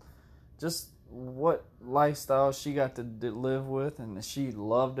out just what lifestyle she got to live with, and she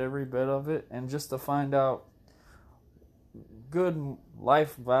loved every bit of it, and just to find out good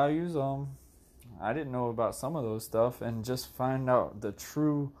life values. I didn't know about some of those stuff, and just find out the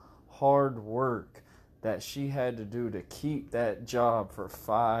true hard work that she had to do to keep that job for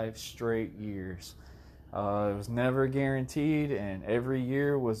 5 straight years. It was never guaranteed, and every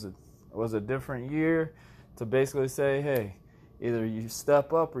year was a different year. To basically say, hey, either you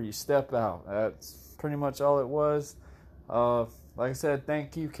step up or you step out. That's pretty much all it was. Like I said,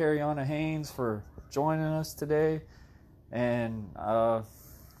 thank you, Cariana Haynes, for joining us today. And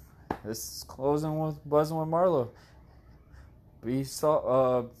this is closing with Buzzing with Marlo.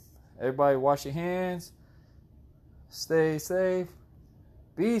 Everybody wash your hands, stay safe,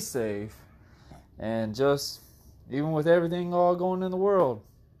 be safe, and just, even with everything all going in the world,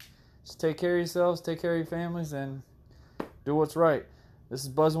 just take care of yourselves, take care of your families, and do what's right. This is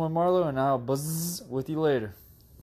Buzzing with Marlo, and I'll buzz with you later.